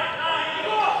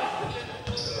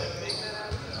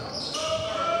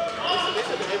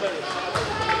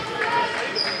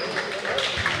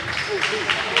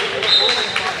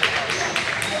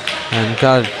 And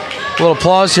got a little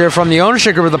applause here from the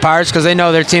ownership group of the Pirates because they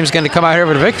know their team's going to come out here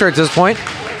with a victory at this point.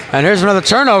 And here's another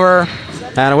turnover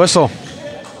and a whistle.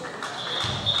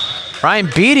 Ryan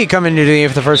Beatty coming into the game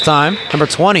for the first time, number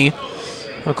 20.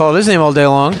 I'll call his name all day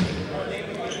long.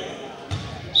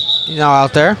 He's now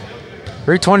out there.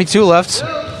 3:22 left.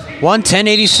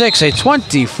 110-86, a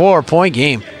 24-point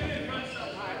game.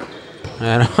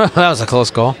 And that was a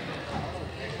close goal.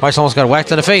 Weiss almost got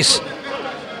whacked in the face.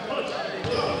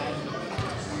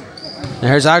 And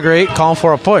here's Agri calling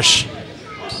for a push.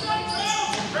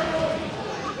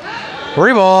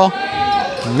 Free ball.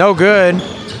 No good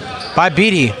by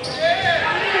Beatty.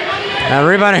 And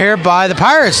rebound here by the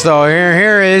Pirates, though.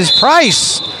 Here is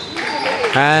Price.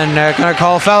 And they're going to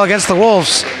call a foul against the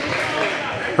Wolves.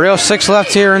 3:06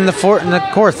 left here in the fourth.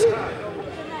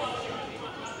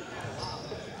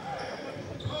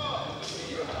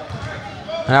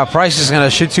 Now Price is going to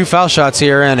shoot 2 foul shots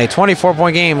here in a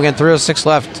 24-point game. Again, 3:06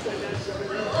 left.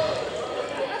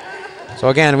 So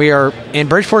again, we are in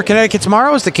Bridgeport, Connecticut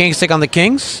tomorrow as the Kings take on the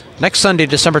Kings. Next Sunday,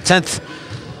 December 10th,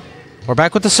 we're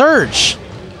back with the Surge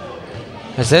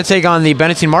as they take on the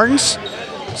Benedictine Martins.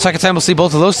 Second time we'll see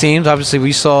both of those teams. Obviously,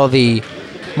 we saw the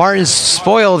Martins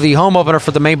spoil the home opener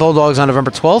for the Maine Bulldogs on November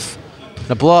 12th.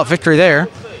 A blowout victory there.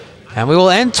 And we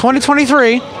will end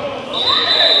 2023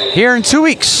 here in 2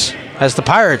 weeks as the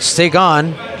Pirates take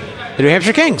on the New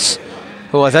Hampshire Kings,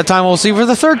 who at that time we'll see for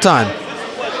the 3rd time.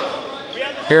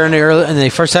 Here in the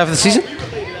first half of the season,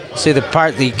 see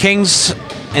the Kings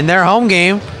in their home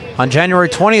game on January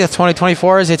 20th,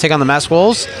 2024 as they take on the Mass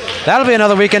Wolves. That'll be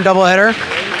another weekend doubleheader.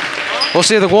 We'll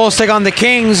see the Wolves take on the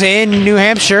Kings in New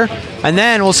Hampshire, and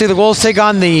then we'll see the Wolves take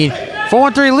on the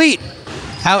 4-3 Elite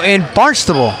out in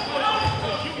Barnstable.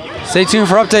 Stay tuned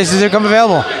for updates as they become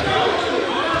available.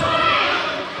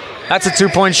 That's a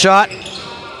 2-point shot,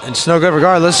 and it's no good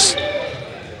regardless.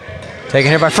 Taken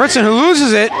here by Fritzen, who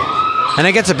loses it. And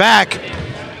then gets it back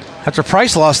after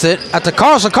Price lost it. After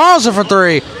Carlson for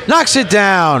 3. Knocks it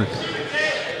down.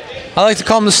 I like to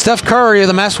call him the Steph Curry of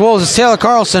the Mass Wolves. It's Taylor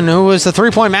Carlson, who was the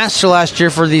 3-point master last year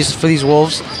for these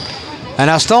Wolves. And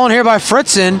now stolen here by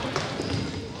Fritzen.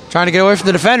 Trying to get away from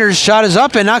the defenders. Shot is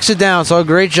up and knocks it down. So a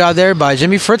great job there by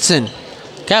Jimmy Fritzen.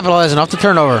 Capitalizing off the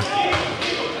turnover.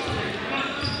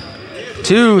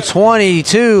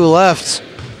 2:22 left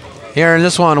here in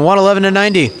this one.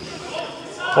 111-90.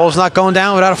 Wolves not going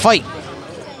down without a fight.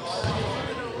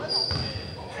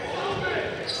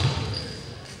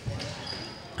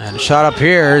 And a shot up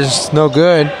here is no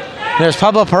good. There's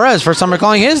Pablo Perez. First time we're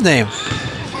calling his name.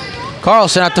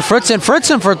 Carlson out to Fritzen.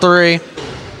 Fritzen for three.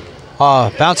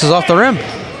 Bounces off the rim.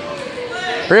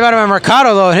 Rebound by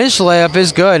Mercado, though, and his layup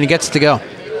is good, and he gets it to go.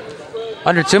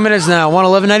 Under 2 minutes now,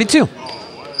 111-92.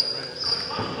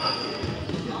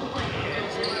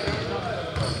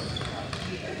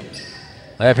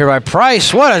 Layup here by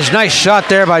Price. What a nice shot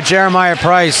there by Jeremiah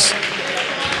Price.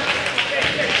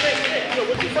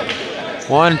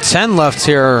 1:10 left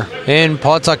here in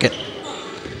Pawtucket.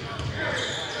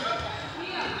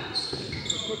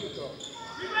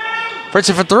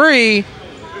 Fritzen for three.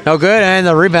 No good, and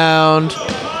the rebound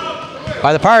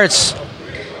by the Pirates.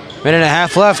 Minute and a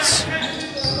half left.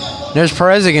 There's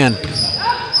Perez again.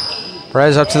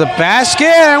 Perez up to the basket,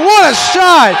 and what a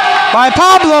shot by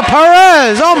Pablo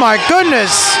Perez. Oh my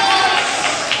goodness.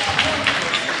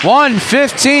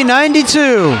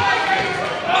 115-92.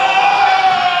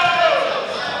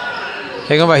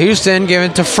 Taken by Houston,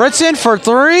 given to Fritzen for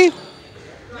three.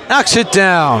 Knocks it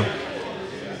down.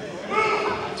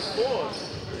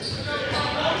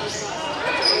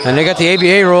 And they got the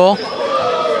ABA rule.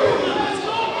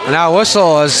 And now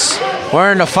whistle as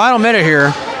we're in the final minute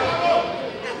here.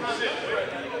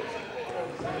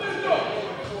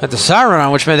 At the siren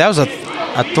on, which meant that was a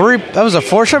three, that was a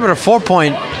four-shot, but a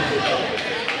 4-point.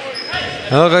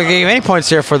 It looked like he gave any points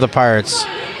here for the Pirates.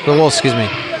 The Wolves, excuse me.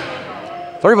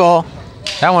 3-ball.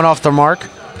 That one off the mark.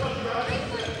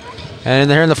 And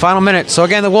they're in the final minute. So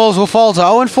again, the Wolves will fall to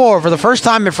 0-4 for the first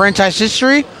time in franchise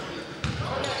history.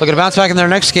 Looking to bounce back in their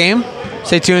next game.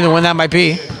 Stay tuned to when that might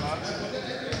be.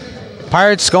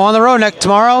 Pirates go on the road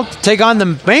tomorrow to take on the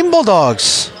Maine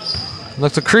Bulldogs.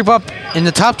 Look to creep up in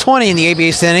the top 20 in the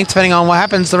ABA standing, depending on what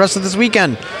happens the rest of this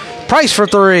weekend. Price for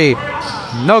three.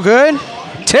 No good.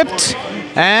 Tipped.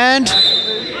 And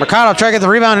Mercado tried to get the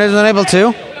rebound. Isn't able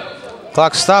to.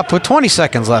 Clock stopped with 20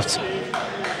 seconds left.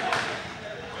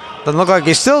 Doesn't look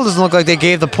like they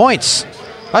gave the points.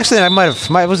 Actually, it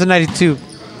was a 92.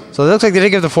 So it looks like they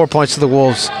did give the 4 points to the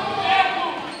Wolves.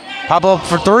 Pop up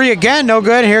for three again, no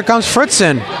good. Here comes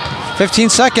Fritzen. 15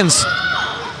 seconds.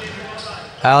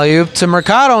 Alley-oop to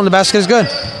Mercado, and the basket is good.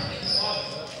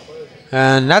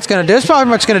 And that's going to do it. It's probably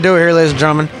much going to do it here, ladies and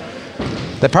gentlemen.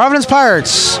 The Providence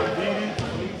Pirates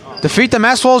defeat the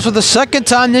Mass Wolves for the second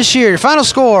time this year. Final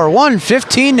score,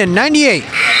 115-98.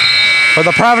 For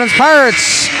the Providence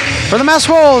Pirates, for the Mass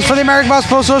Wolves, for the American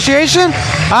Basketball Association,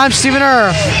 I'm Stephen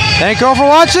Err. Thank you all for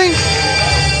watching.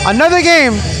 Another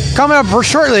game coming up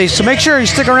shortly, so make sure you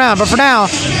stick around. But for now,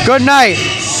 good night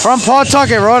from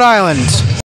Pawtucket, Rhode Island.